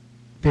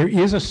 There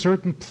is a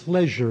certain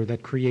pleasure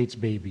that creates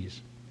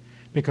babies.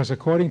 Because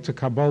according to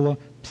Kabbalah,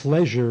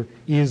 pleasure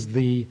is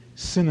the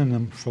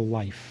synonym for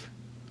life.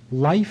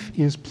 Life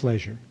is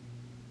pleasure.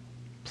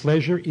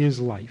 Pleasure is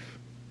life.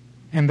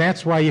 And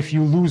that's why if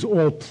you lose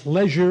all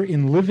pleasure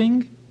in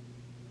living,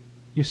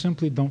 you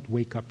simply don't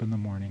wake up in the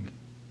morning.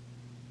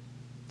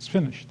 It's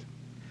finished.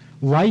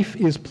 Life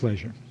is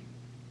pleasure.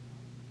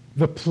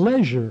 The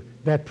pleasure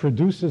that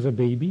produces a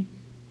baby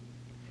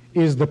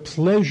is the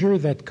pleasure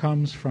that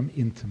comes from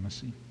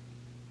intimacy.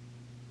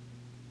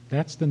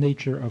 That's the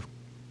nature of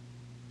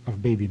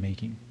baby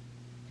making.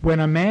 When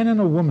a man and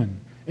a woman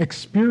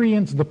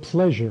experience the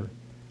pleasure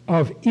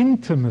of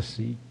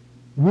intimacy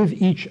with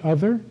each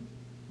other,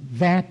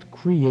 that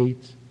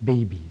creates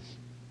babies.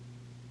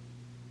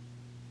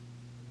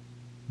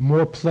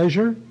 More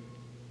pleasure,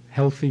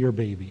 healthier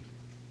baby.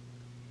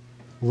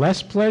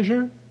 Less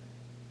pleasure,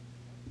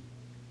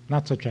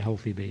 not such a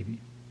healthy baby.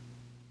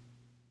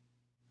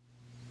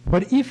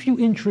 But if you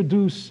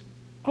introduce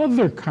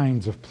other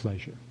kinds of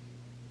pleasure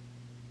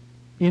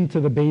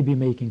into the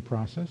baby-making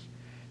process,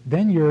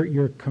 then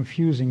you're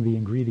confusing the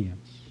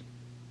ingredients.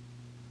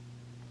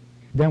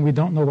 Then we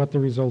don't know what the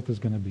result is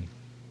going to be.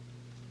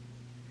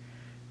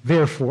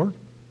 Therefore,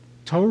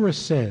 Torah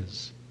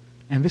says,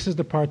 and this is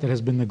the part that has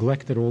been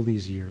neglected all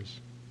these years,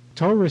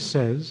 Torah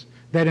says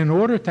that in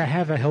order to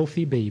have a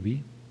healthy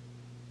baby,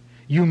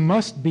 you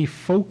must be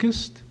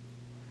focused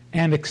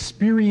and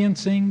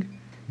experiencing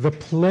the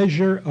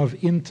pleasure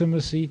of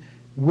intimacy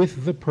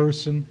with the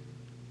person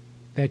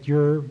that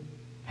you're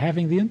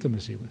having the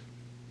intimacy with.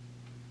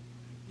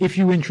 If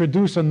you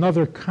introduce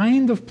another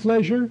kind of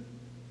pleasure,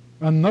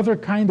 another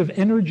kind of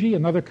energy,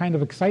 another kind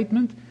of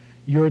excitement,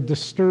 you're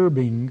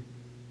disturbing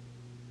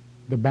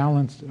the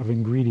balance of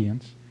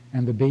ingredients,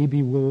 and the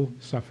baby will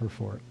suffer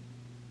for it.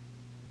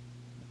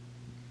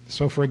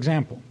 So, for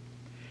example,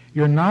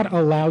 you're not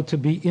allowed to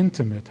be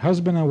intimate.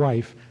 Husband and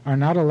wife are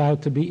not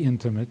allowed to be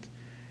intimate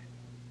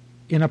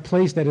in a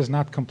place that is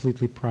not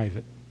completely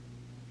private,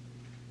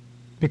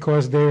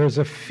 because there's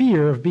a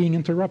fear of being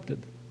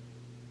interrupted.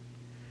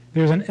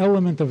 There's an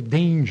element of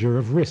danger,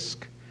 of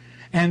risk.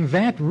 And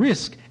that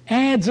risk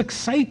adds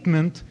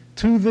excitement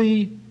to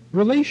the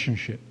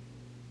relationship.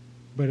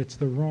 But it's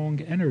the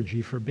wrong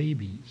energy for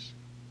babies.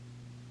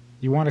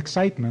 You want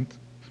excitement?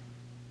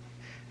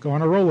 Go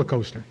on a roller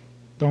coaster.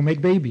 Don't make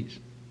babies.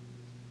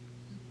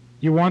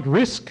 You want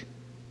risk?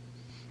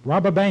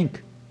 Rob a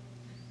bank.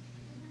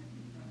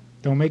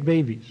 Don't make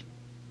babies.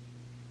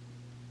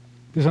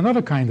 There's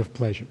another kind of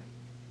pleasure,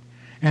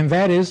 and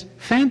that is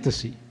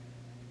fantasy.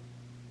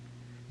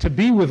 To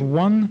be with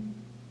one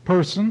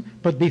person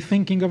but be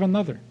thinking of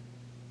another.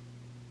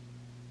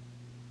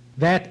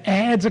 That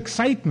adds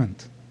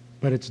excitement,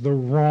 but it's the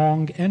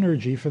wrong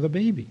energy for the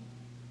baby.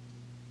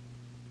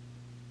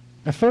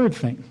 A third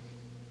thing,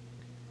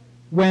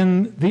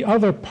 when the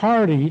other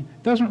party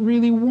doesn't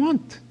really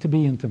want to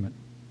be intimate,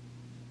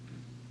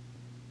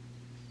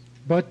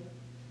 but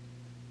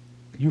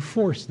you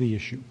force the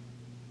issue.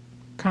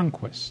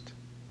 Conquest.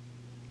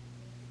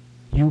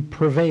 You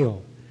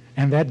prevail,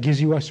 and that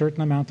gives you a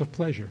certain amount of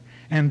pleasure.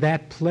 And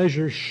that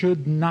pleasure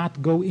should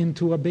not go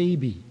into a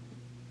baby.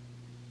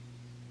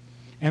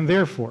 And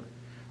therefore,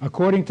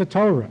 according to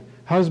Torah,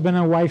 husband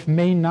and wife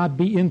may not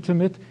be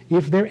intimate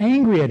if they're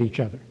angry at each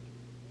other.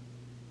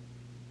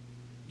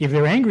 If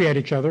they're angry at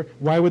each other,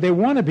 why would they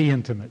want to be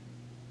intimate?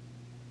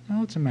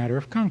 Well, it's a matter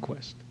of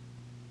conquest.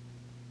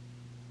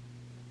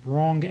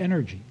 Wrong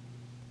energy.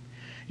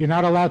 You're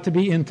not allowed to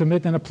be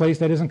intimate in a place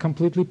that isn't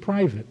completely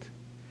private,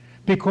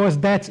 because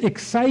that's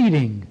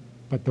exciting,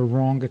 but the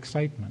wrong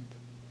excitement.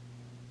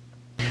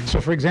 So,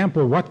 for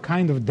example, what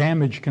kind of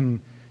damage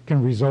can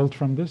result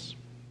from this?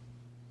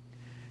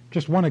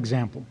 Just one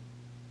example,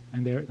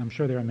 and I'm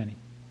sure there are many.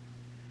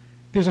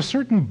 There's a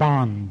certain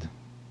bond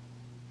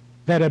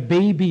that a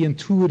baby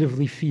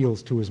intuitively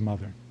feels to his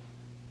mother.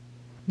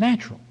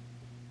 Natural.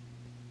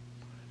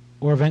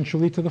 Or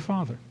eventually to the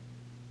father.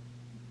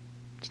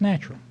 It's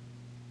natural.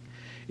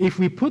 If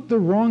we put the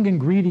wrong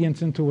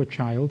ingredients into a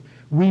child,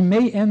 we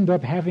may end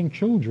up having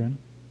children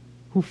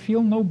who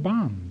feel no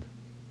bond.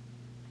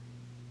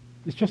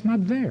 It's just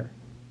not there.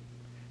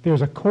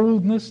 There's a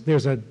coldness,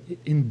 there's an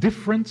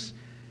indifference,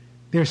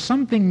 there's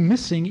something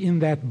missing in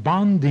that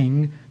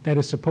bonding that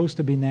is supposed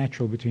to be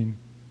natural between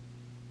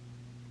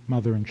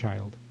mother and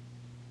child.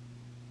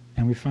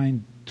 And we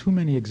find too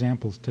many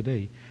examples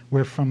today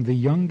where from the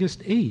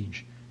youngest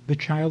age, the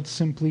child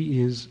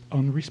simply is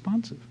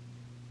unresponsive.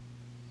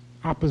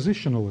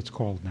 Oppositional, it's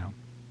called now.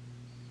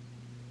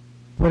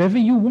 Whatever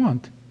you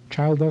want,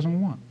 child doesn't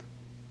want.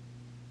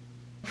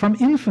 From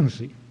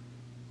infancy.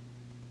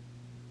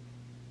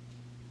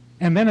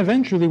 And then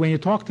eventually when you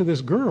talk to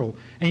this girl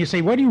and you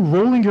say, "What are you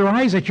rolling your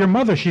eyes at your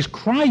mother? She's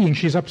crying,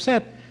 she's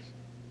upset."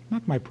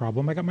 Not my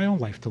problem, I got my own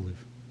life to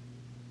live.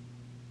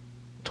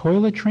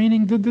 Toilet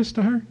training did this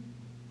to her?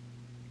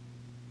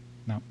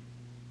 No.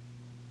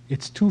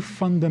 It's too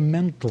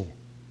fundamental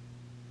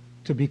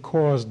to be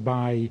caused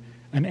by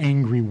an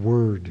angry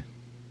word.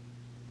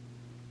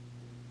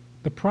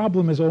 The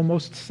problem is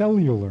almost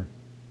cellular.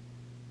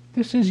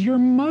 This is your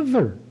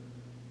mother.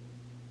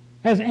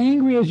 As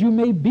angry as you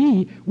may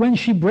be, when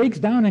she breaks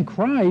down and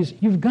cries,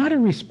 you've got to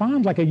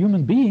respond like a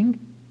human being.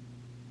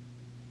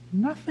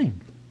 Nothing.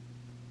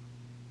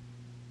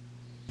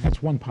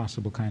 That's one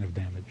possible kind of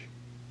damage.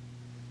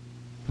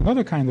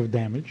 Another kind of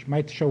damage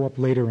might show up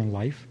later in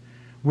life,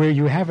 where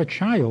you have a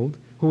child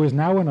who is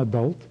now an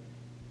adult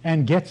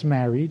and gets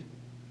married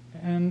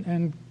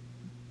and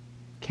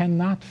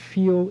cannot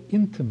feel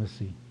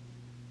intimacy.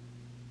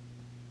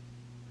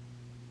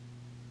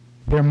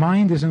 Their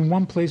mind is in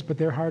one place, but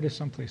their heart is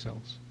someplace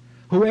else.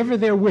 Whoever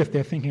they're with,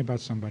 they're thinking about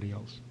somebody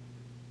else.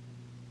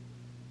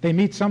 They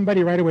meet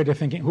somebody, right away they're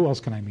thinking, who else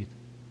can I meet?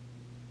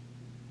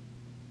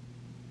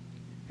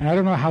 And I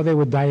don't know how they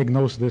would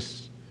diagnose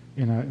this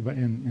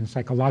in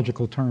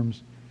psychological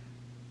terms,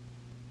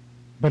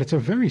 but it's a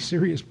very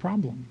serious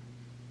problem.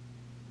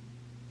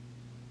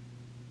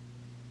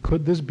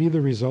 Could this be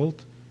the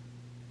result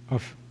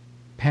of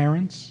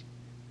parents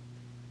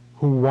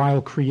who,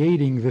 while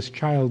creating this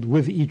child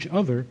with each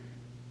other,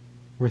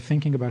 were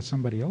thinking about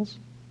somebody else?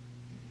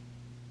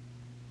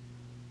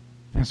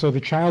 And so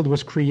the child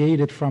was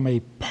created from a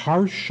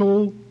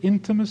partial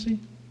intimacy,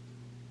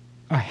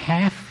 a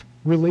half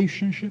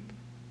relationship.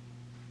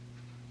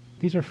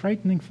 These are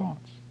frightening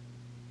thoughts.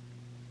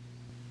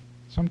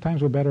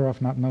 Sometimes we're better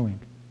off not knowing.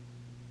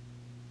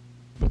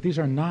 But these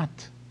are not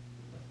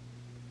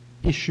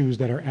issues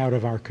that are out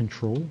of our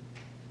control.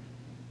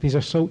 These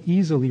are so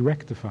easily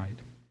rectified.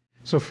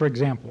 So, for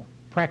example,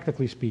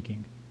 practically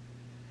speaking,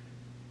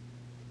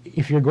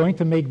 if you're going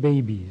to make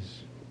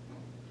babies,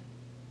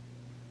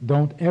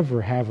 don't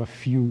ever have a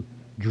few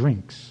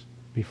drinks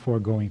before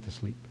going to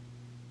sleep.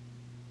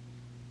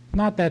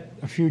 Not that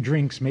a few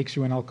drinks makes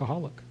you an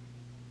alcoholic.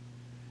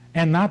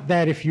 And not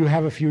that if you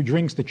have a few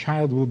drinks, the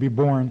child will be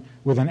born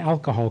with an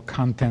alcohol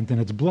content in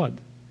its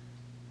blood.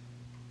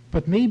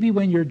 But maybe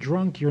when you're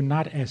drunk, you're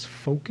not as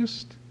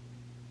focused.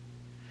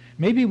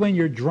 Maybe when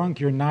you're drunk,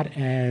 you're not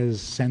as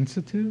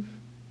sensitive.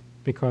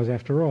 Because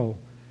after all,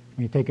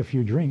 when you take a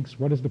few drinks,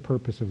 what is the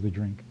purpose of the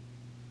drink?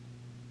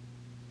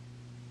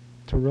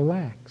 To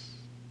relax,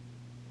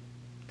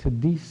 to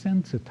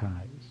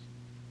desensitize,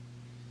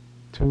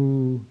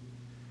 to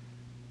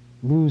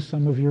lose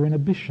some of your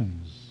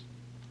inhibitions.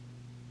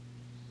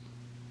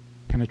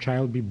 Can a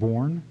child be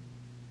born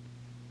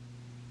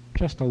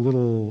just a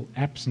little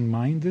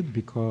absent-minded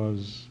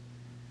because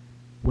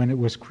when it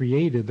was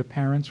created, the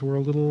parents were a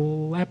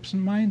little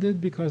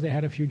absent-minded because they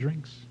had a few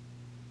drinks?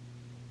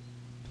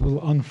 A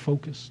little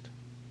unfocused.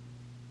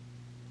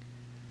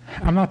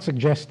 I'm not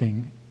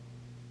suggesting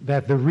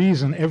that the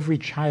reason every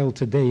child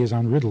today is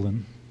on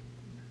Ritalin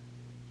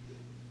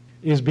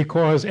is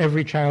because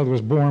every child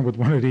was born with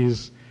one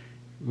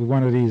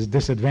of these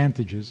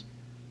disadvantages.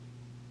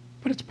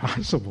 But it's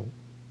possible.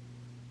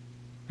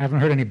 I haven't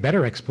heard any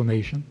better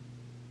explanation.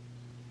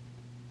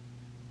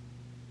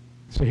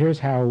 So here's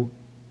how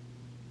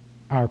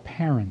our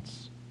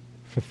parents,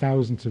 for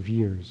thousands of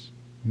years,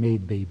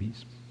 made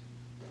babies.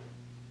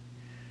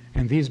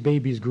 And these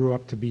babies grew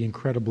up to be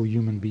incredible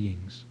human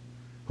beings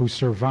who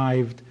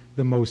survived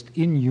the most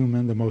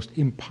inhuman, the most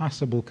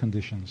impossible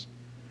conditions.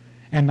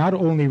 And not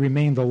only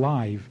remained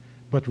alive,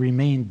 but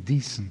remained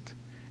decent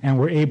and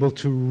were able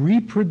to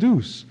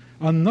reproduce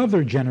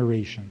another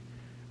generation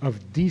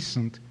of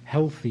decent,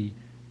 healthy,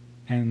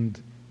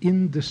 and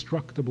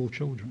indestructible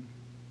children.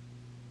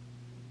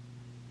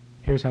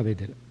 Here's how they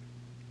did it.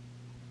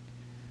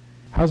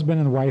 Husband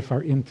and wife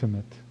are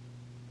intimate,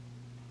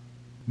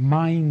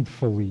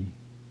 mindfully,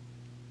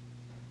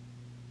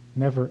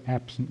 never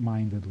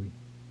absent-mindedly.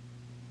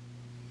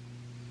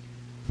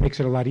 Makes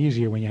it a lot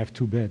easier when you have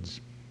two beds.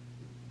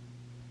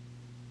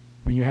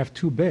 When you have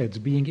two beds,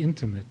 being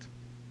intimate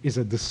is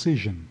a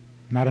decision,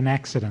 not an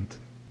accident.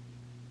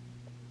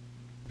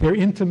 Their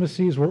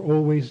intimacies were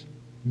always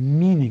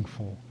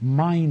meaningful,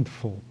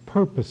 mindful,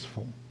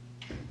 purposeful.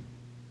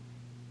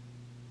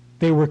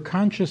 They were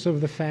conscious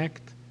of the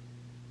fact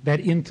that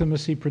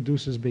intimacy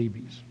produces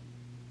babies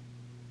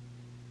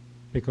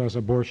because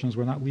abortions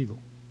were not legal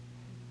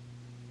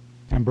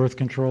and birth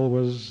control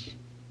was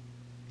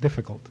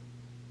difficult.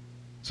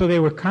 So they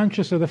were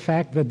conscious of the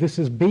fact that this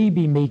is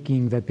baby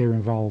making that they're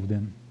involved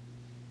in.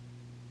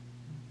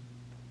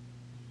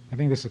 I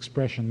think this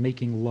expression,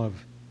 making love,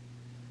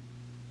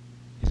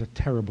 is a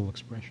terrible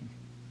expression.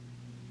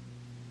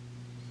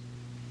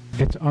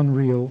 It's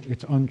unreal,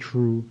 it's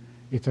untrue,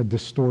 it's a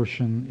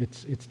distortion,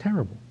 it's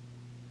terrible.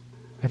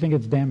 I think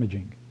it's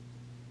damaging.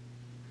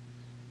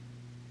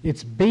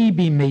 It's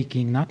baby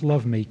making, not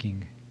love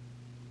making.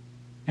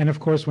 And of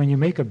course, when you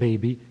make a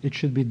baby, it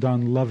should be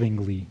done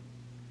lovingly.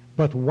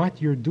 But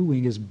what you're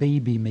doing is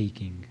baby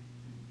making,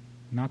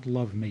 not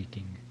love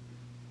making.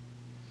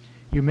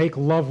 You make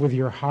love with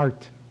your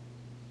heart,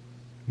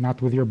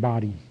 not with your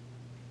body.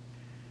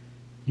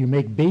 You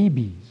make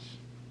babies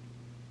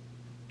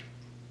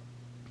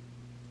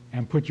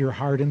and put your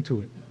heart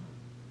into it.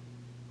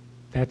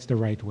 That's the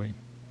right way.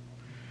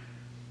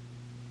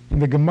 In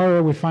the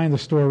Gemara, we find the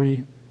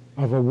story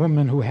of a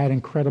woman who had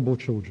incredible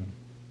children.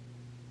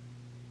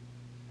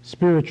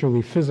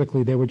 Spiritually,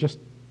 physically, they were just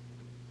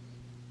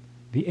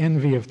the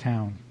envy of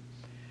town.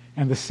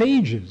 And the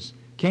sages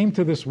came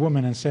to this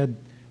woman and said,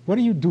 "What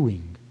are you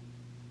doing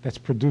that's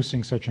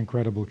producing such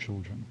incredible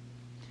children?"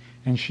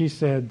 And she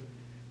said,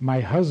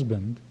 "My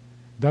husband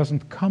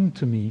doesn't come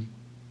to me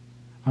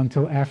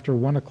until after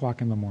 1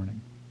 o'clock in the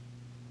morning."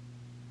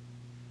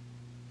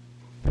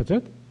 That's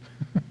it?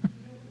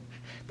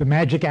 The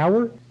magic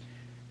hour?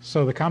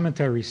 So the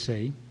commentaries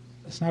say,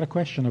 it's not a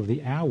question of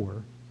the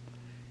hour.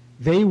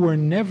 They were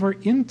never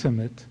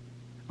intimate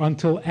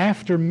until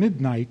after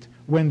midnight,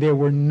 when there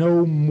were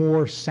no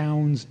more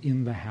sounds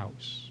in the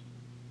house.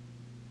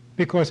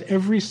 Because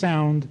every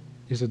sound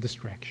is a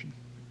distraction.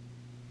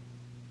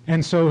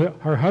 And so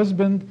her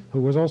husband,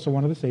 who was also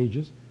one of the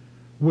sages,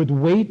 would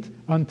wait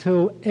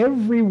until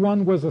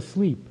everyone was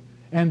asleep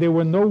and there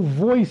were no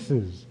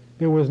voices,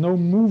 there was no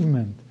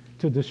movement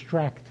to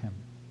distract him.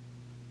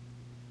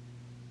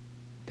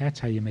 That's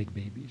how you make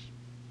babies.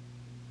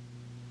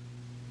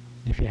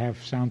 If you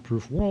have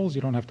soundproof walls,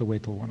 you don't have to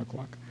wait till 1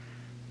 o'clock.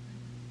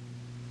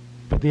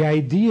 But the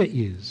idea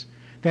is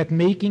that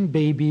making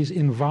babies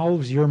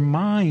involves your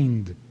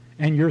mind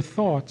and your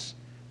thoughts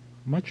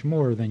much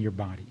more than your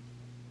body.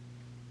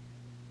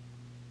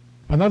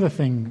 Another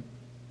thing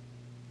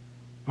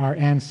our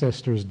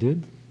ancestors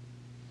did,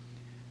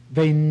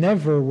 they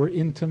never were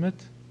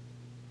intimate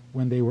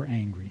when they were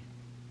angry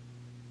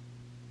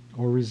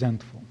or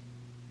resentful.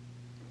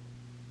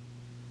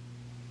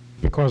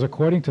 Because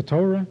according to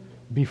Torah,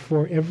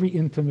 before every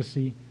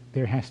intimacy,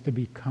 there has to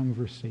be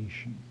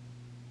conversation,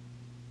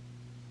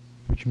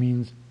 which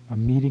means a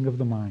meeting of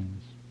the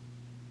minds.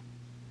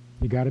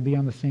 You got to be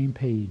on the same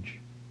page.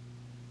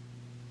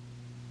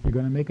 You're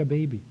going to make a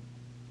baby.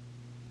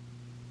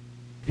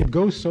 It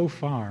goes so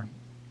far,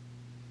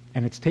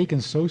 and it's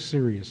taken so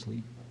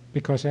seriously,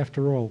 because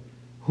after all,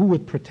 who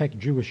would protect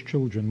Jewish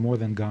children more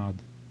than God?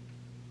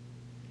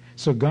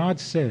 So God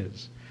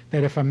says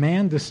that if a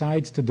man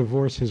decides to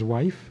divorce his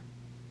wife,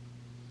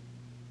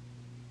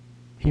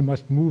 he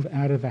must move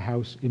out of the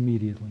house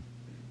immediately.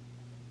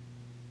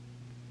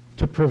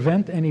 To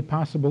prevent any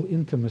possible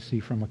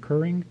intimacy from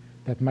occurring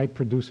that might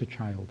produce a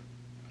child.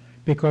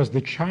 Because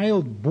the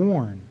child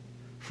born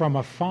from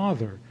a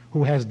father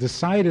who has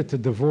decided to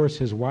divorce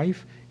his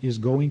wife is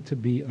going to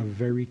be a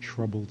very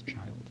troubled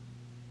child.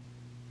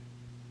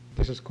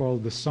 This is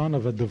called the son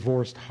of a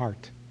divorced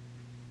heart.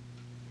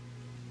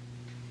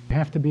 You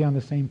have to be on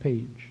the same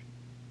page.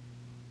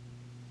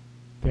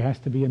 There has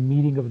to be a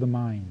meeting of the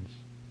minds.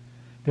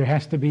 There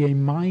has to be a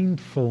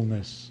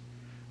mindfulness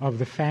of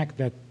the fact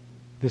that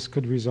this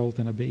could result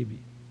in a baby.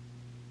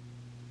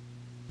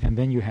 And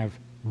then you have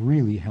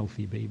really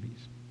healthy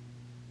babies.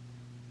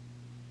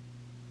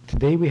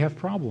 Today we have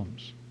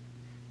problems.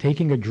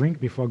 Taking a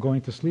drink before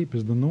going to sleep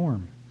is the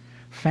norm.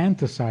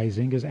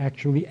 Fantasizing is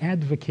actually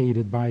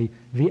advocated by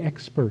the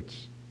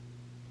experts.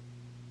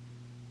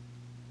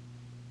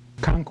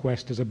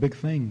 Conquest is a big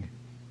thing,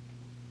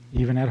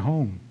 even at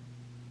home.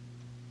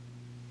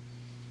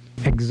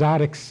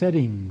 Exotic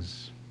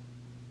settings,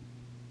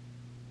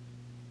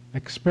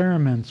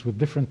 experiments with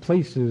different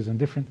places and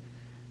different...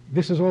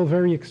 This is all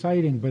very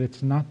exciting, but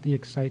it's not the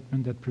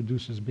excitement that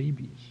produces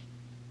babies.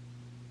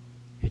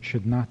 It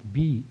should not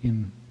be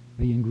in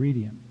the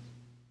ingredients.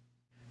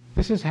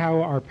 This is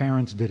how our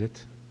parents did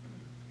it.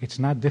 It's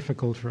not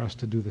difficult for us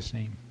to do the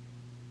same.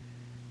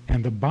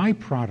 And the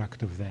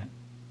byproduct of that,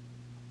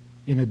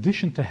 in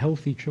addition to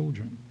healthy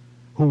children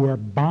who are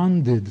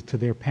bonded to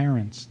their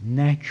parents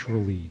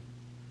naturally,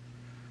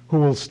 who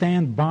will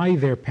stand by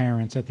their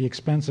parents at the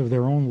expense of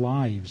their own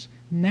lives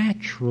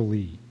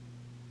naturally,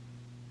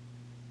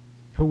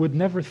 who would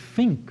never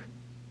think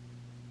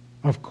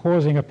of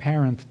causing a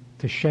parent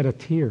to shed a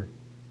tear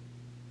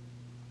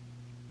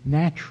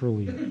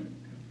naturally.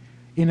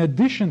 In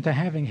addition to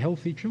having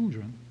healthy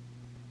children,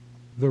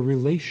 the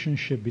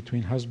relationship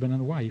between husband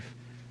and wife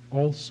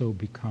also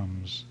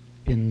becomes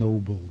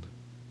ennobled.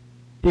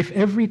 If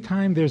every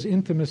time there's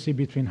intimacy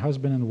between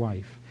husband and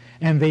wife,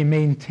 and they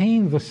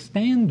maintain the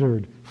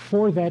standard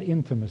for that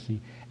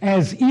intimacy,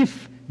 as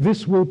if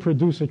this will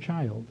produce a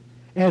child,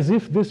 as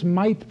if this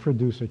might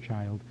produce a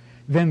child,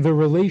 then the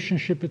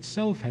relationship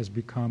itself has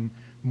become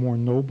more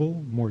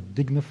noble, more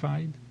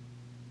dignified,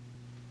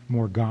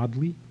 more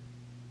godly,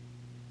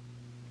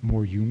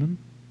 more human.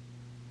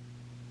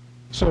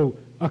 So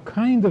a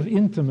kind of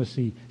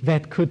intimacy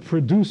that could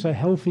produce a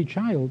healthy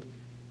child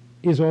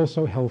is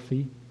also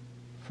healthy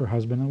for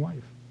husband and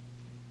wife,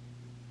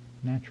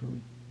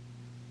 naturally.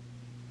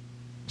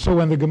 So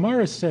when the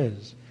Gemara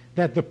says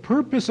that the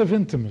purpose of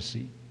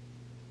intimacy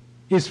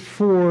is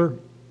for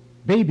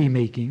baby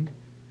making,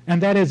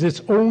 and that is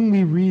its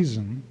only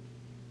reason,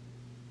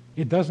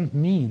 it doesn't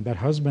mean that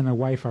husband and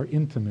wife are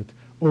intimate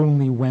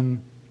only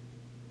when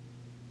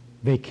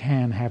they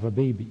can have a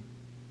baby.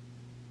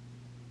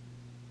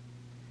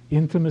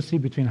 Intimacy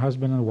between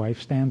husband and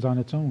wife stands on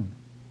its own.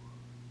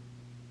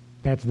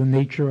 That's the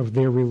nature of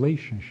their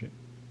relationship.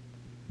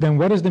 Then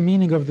what is the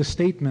meaning of the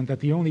statement that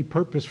the only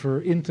purpose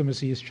for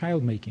intimacy is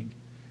child making?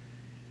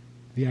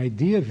 The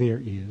idea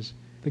there is,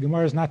 the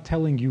Gemara is not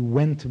telling you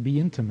when to be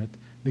intimate,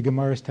 the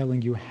Gemara is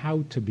telling you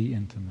how to be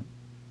intimate.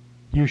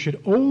 You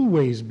should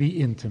always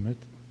be intimate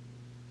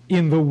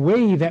in the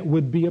way that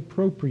would be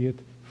appropriate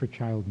for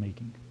child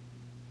making.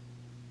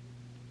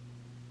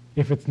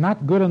 If it's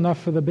not good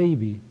enough for the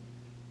baby,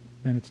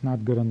 then it's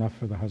not good enough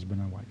for the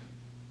husband and wife.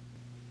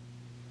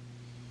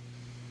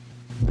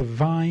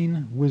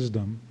 Divine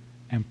wisdom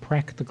and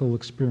practical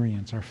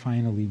experience are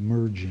finally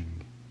merging.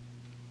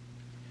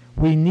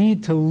 We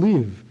need to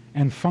live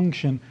and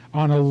function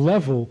on a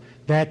level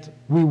that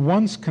we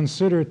once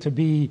considered to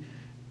be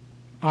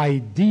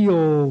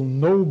ideal,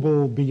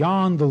 noble,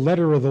 beyond the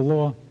letter of the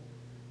law,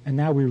 and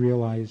now we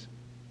realize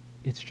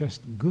it's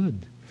just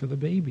good for the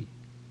baby.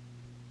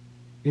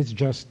 It's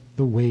just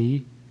the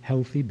way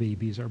healthy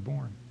babies are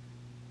born.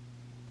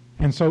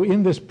 And so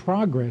in this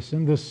progress,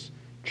 in this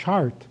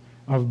chart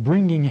of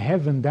bringing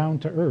heaven down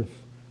to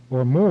earth,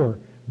 or more,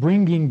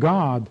 bringing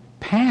God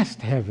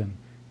past heaven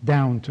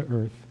down to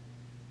earth,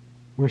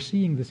 we're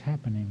seeing this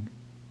happening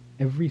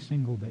every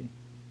single day.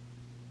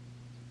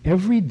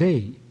 Every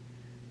day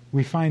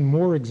we find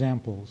more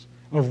examples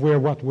of where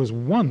what was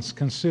once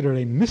considered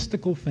a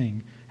mystical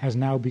thing has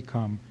now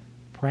become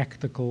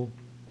practical,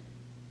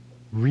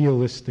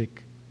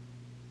 realistic,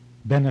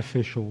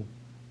 beneficial,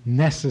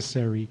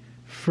 necessary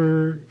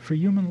for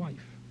human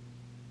life.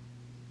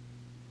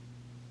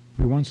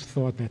 We once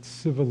thought that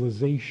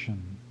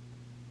civilization,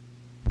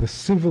 the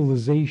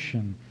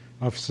civilization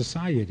of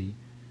society,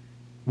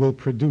 will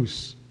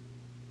produce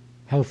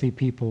healthy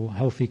people,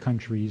 healthy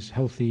countries,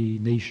 healthy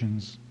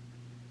nations.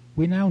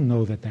 We now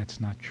know that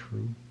that's not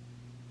true.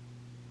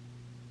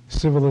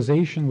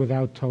 Civilization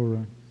without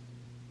Torah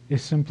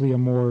is simply a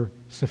more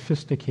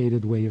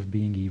sophisticated way of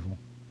being evil.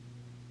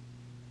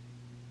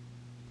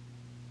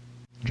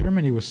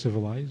 Germany was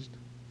civilized.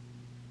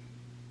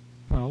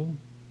 Well,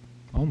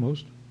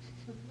 almost.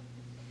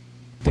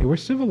 They were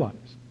civilized.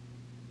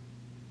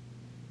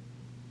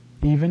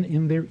 Even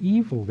in their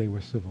evil, they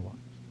were civilized.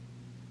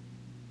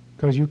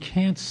 Because you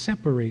can't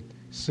separate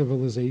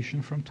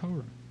civilization from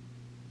Torah.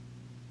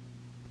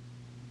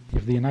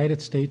 If the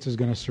United States is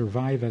going to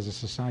survive as a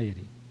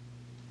society,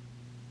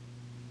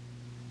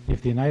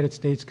 if the United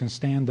States can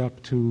stand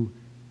up to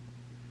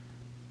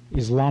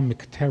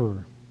Islamic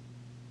terror,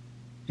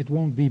 it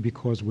won't be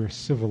because we're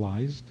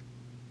civilized.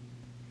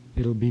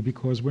 It'll be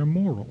because we're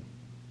moral.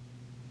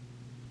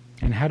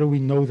 And how do we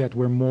know that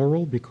we're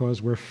moral?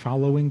 Because we're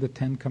following the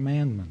Ten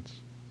Commandments.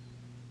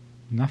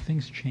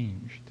 Nothing's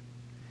changed.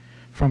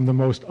 From the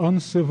most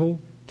uncivil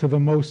to the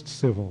most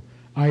civil,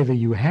 either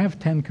you have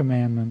 10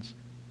 commandments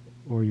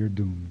or you're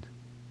doomed.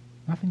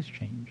 Nothing's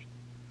changed.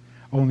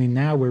 Only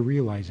now we're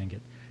realizing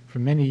it. For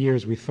many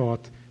years we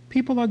thought,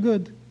 people are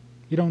good.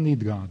 You don't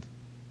need God.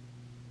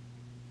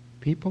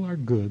 People are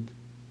good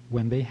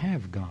when they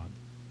have God.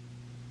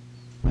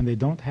 When they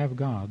don't have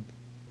God,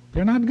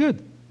 they're not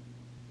good.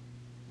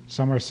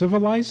 Some are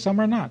civilized,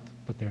 some are not,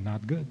 but they're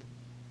not good.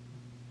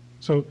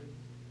 So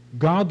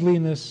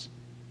godliness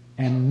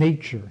and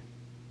nature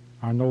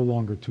are no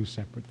longer two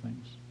separate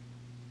things.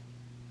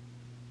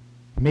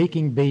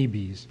 Making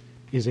babies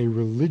is a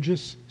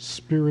religious,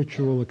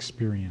 spiritual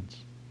experience,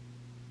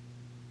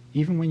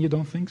 even when you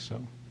don't think so,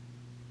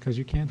 because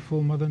you can't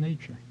fool Mother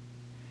Nature.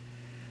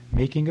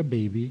 Making a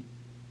baby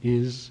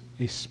is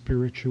a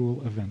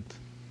spiritual event.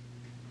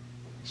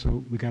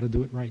 So we got to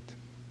do it right.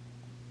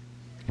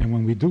 And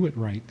when we do it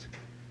right,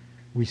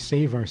 we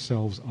save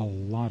ourselves a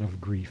lot of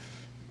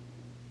grief.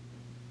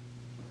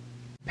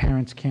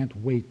 Parents can't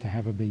wait to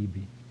have a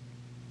baby.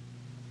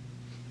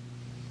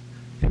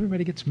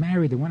 Everybody gets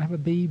married, they want to have a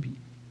baby.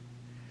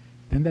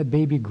 Then that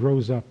baby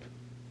grows up,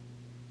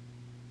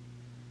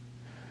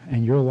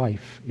 and your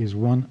life is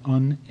one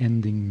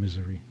unending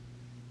misery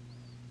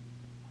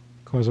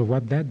because of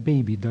what that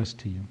baby does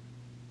to you.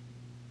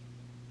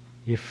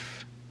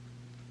 If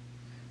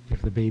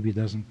the baby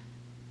doesn't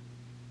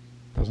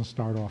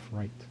start off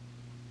right.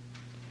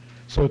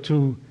 So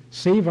to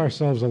save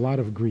ourselves a lot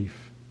of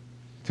grief,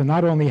 to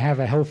not only have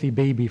a healthy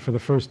baby for the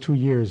first 2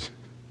 years,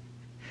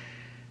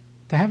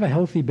 to have a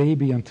healthy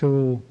baby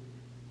until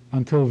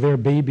they're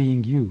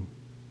babying you,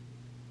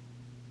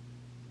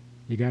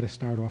 you got to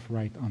start off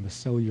right on the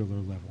cellular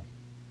level.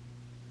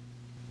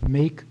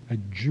 Make a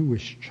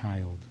Jewish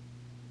child,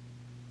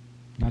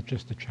 not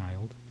just a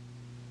child.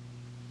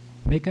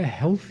 Make a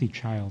healthy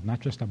child, not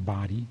just a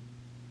body,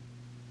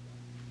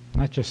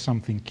 not just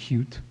something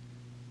cute,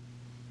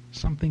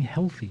 something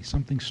healthy,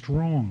 something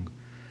strong,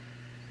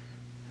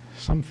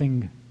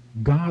 something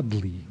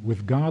godly,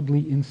 with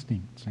godly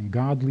instincts and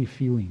godly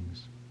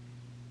feelings.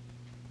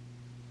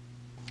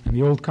 In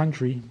the old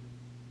country,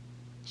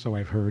 so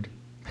I've heard,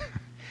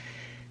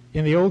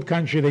 in the old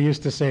country they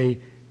used to say,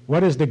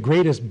 what is the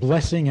greatest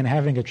blessing in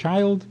having a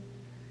child?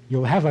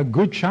 You'll have a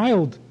good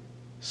child,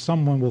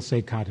 someone will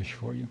say Kaddish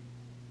for you.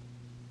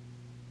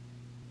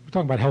 We're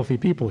talking about healthy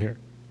people here.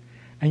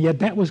 And yet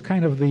that was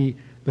kind of the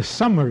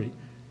summary,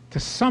 to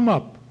sum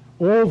up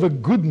all the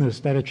goodness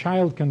that a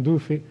child can do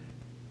for you.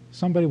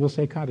 Somebody will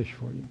say Kaddish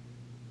for you.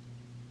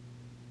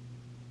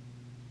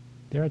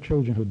 There are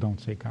children who don't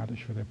say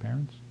Kaddish for their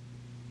parents.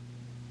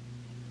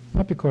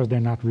 Not because they're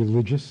not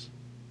religious,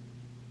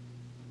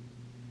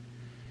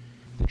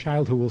 The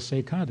child who will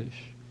say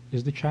Kaddish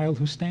is the child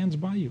who stands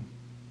by you.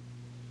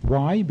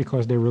 Why?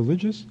 Because they're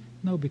religious?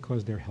 No,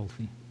 because they're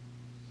healthy.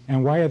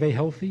 And why are they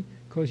healthy?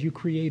 Because you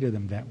created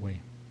them that way.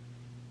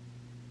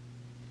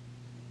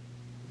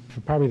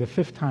 For probably the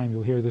 5th time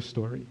you'll hear this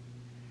story.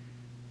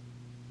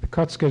 The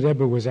Kotzker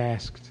Rebbe was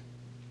asked,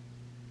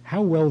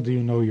 how well do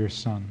you know your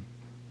son?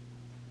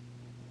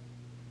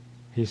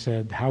 He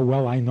said, how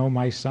well I know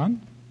my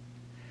son?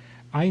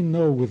 I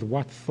know with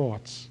what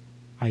thoughts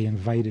I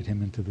invited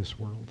him into this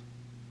world.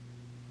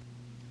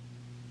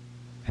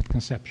 At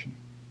conception.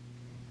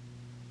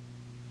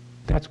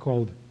 That's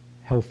called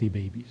healthy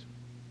babies.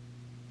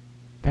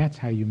 That's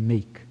how you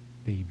make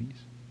babies.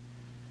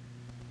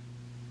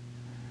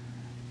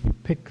 You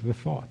pick the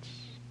thoughts.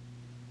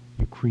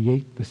 You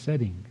create the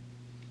setting.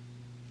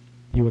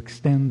 You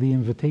extend the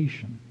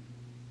invitation.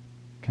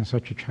 Can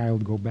such a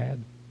child go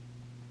bad?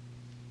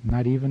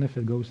 Not even if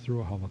it goes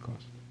through a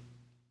Holocaust.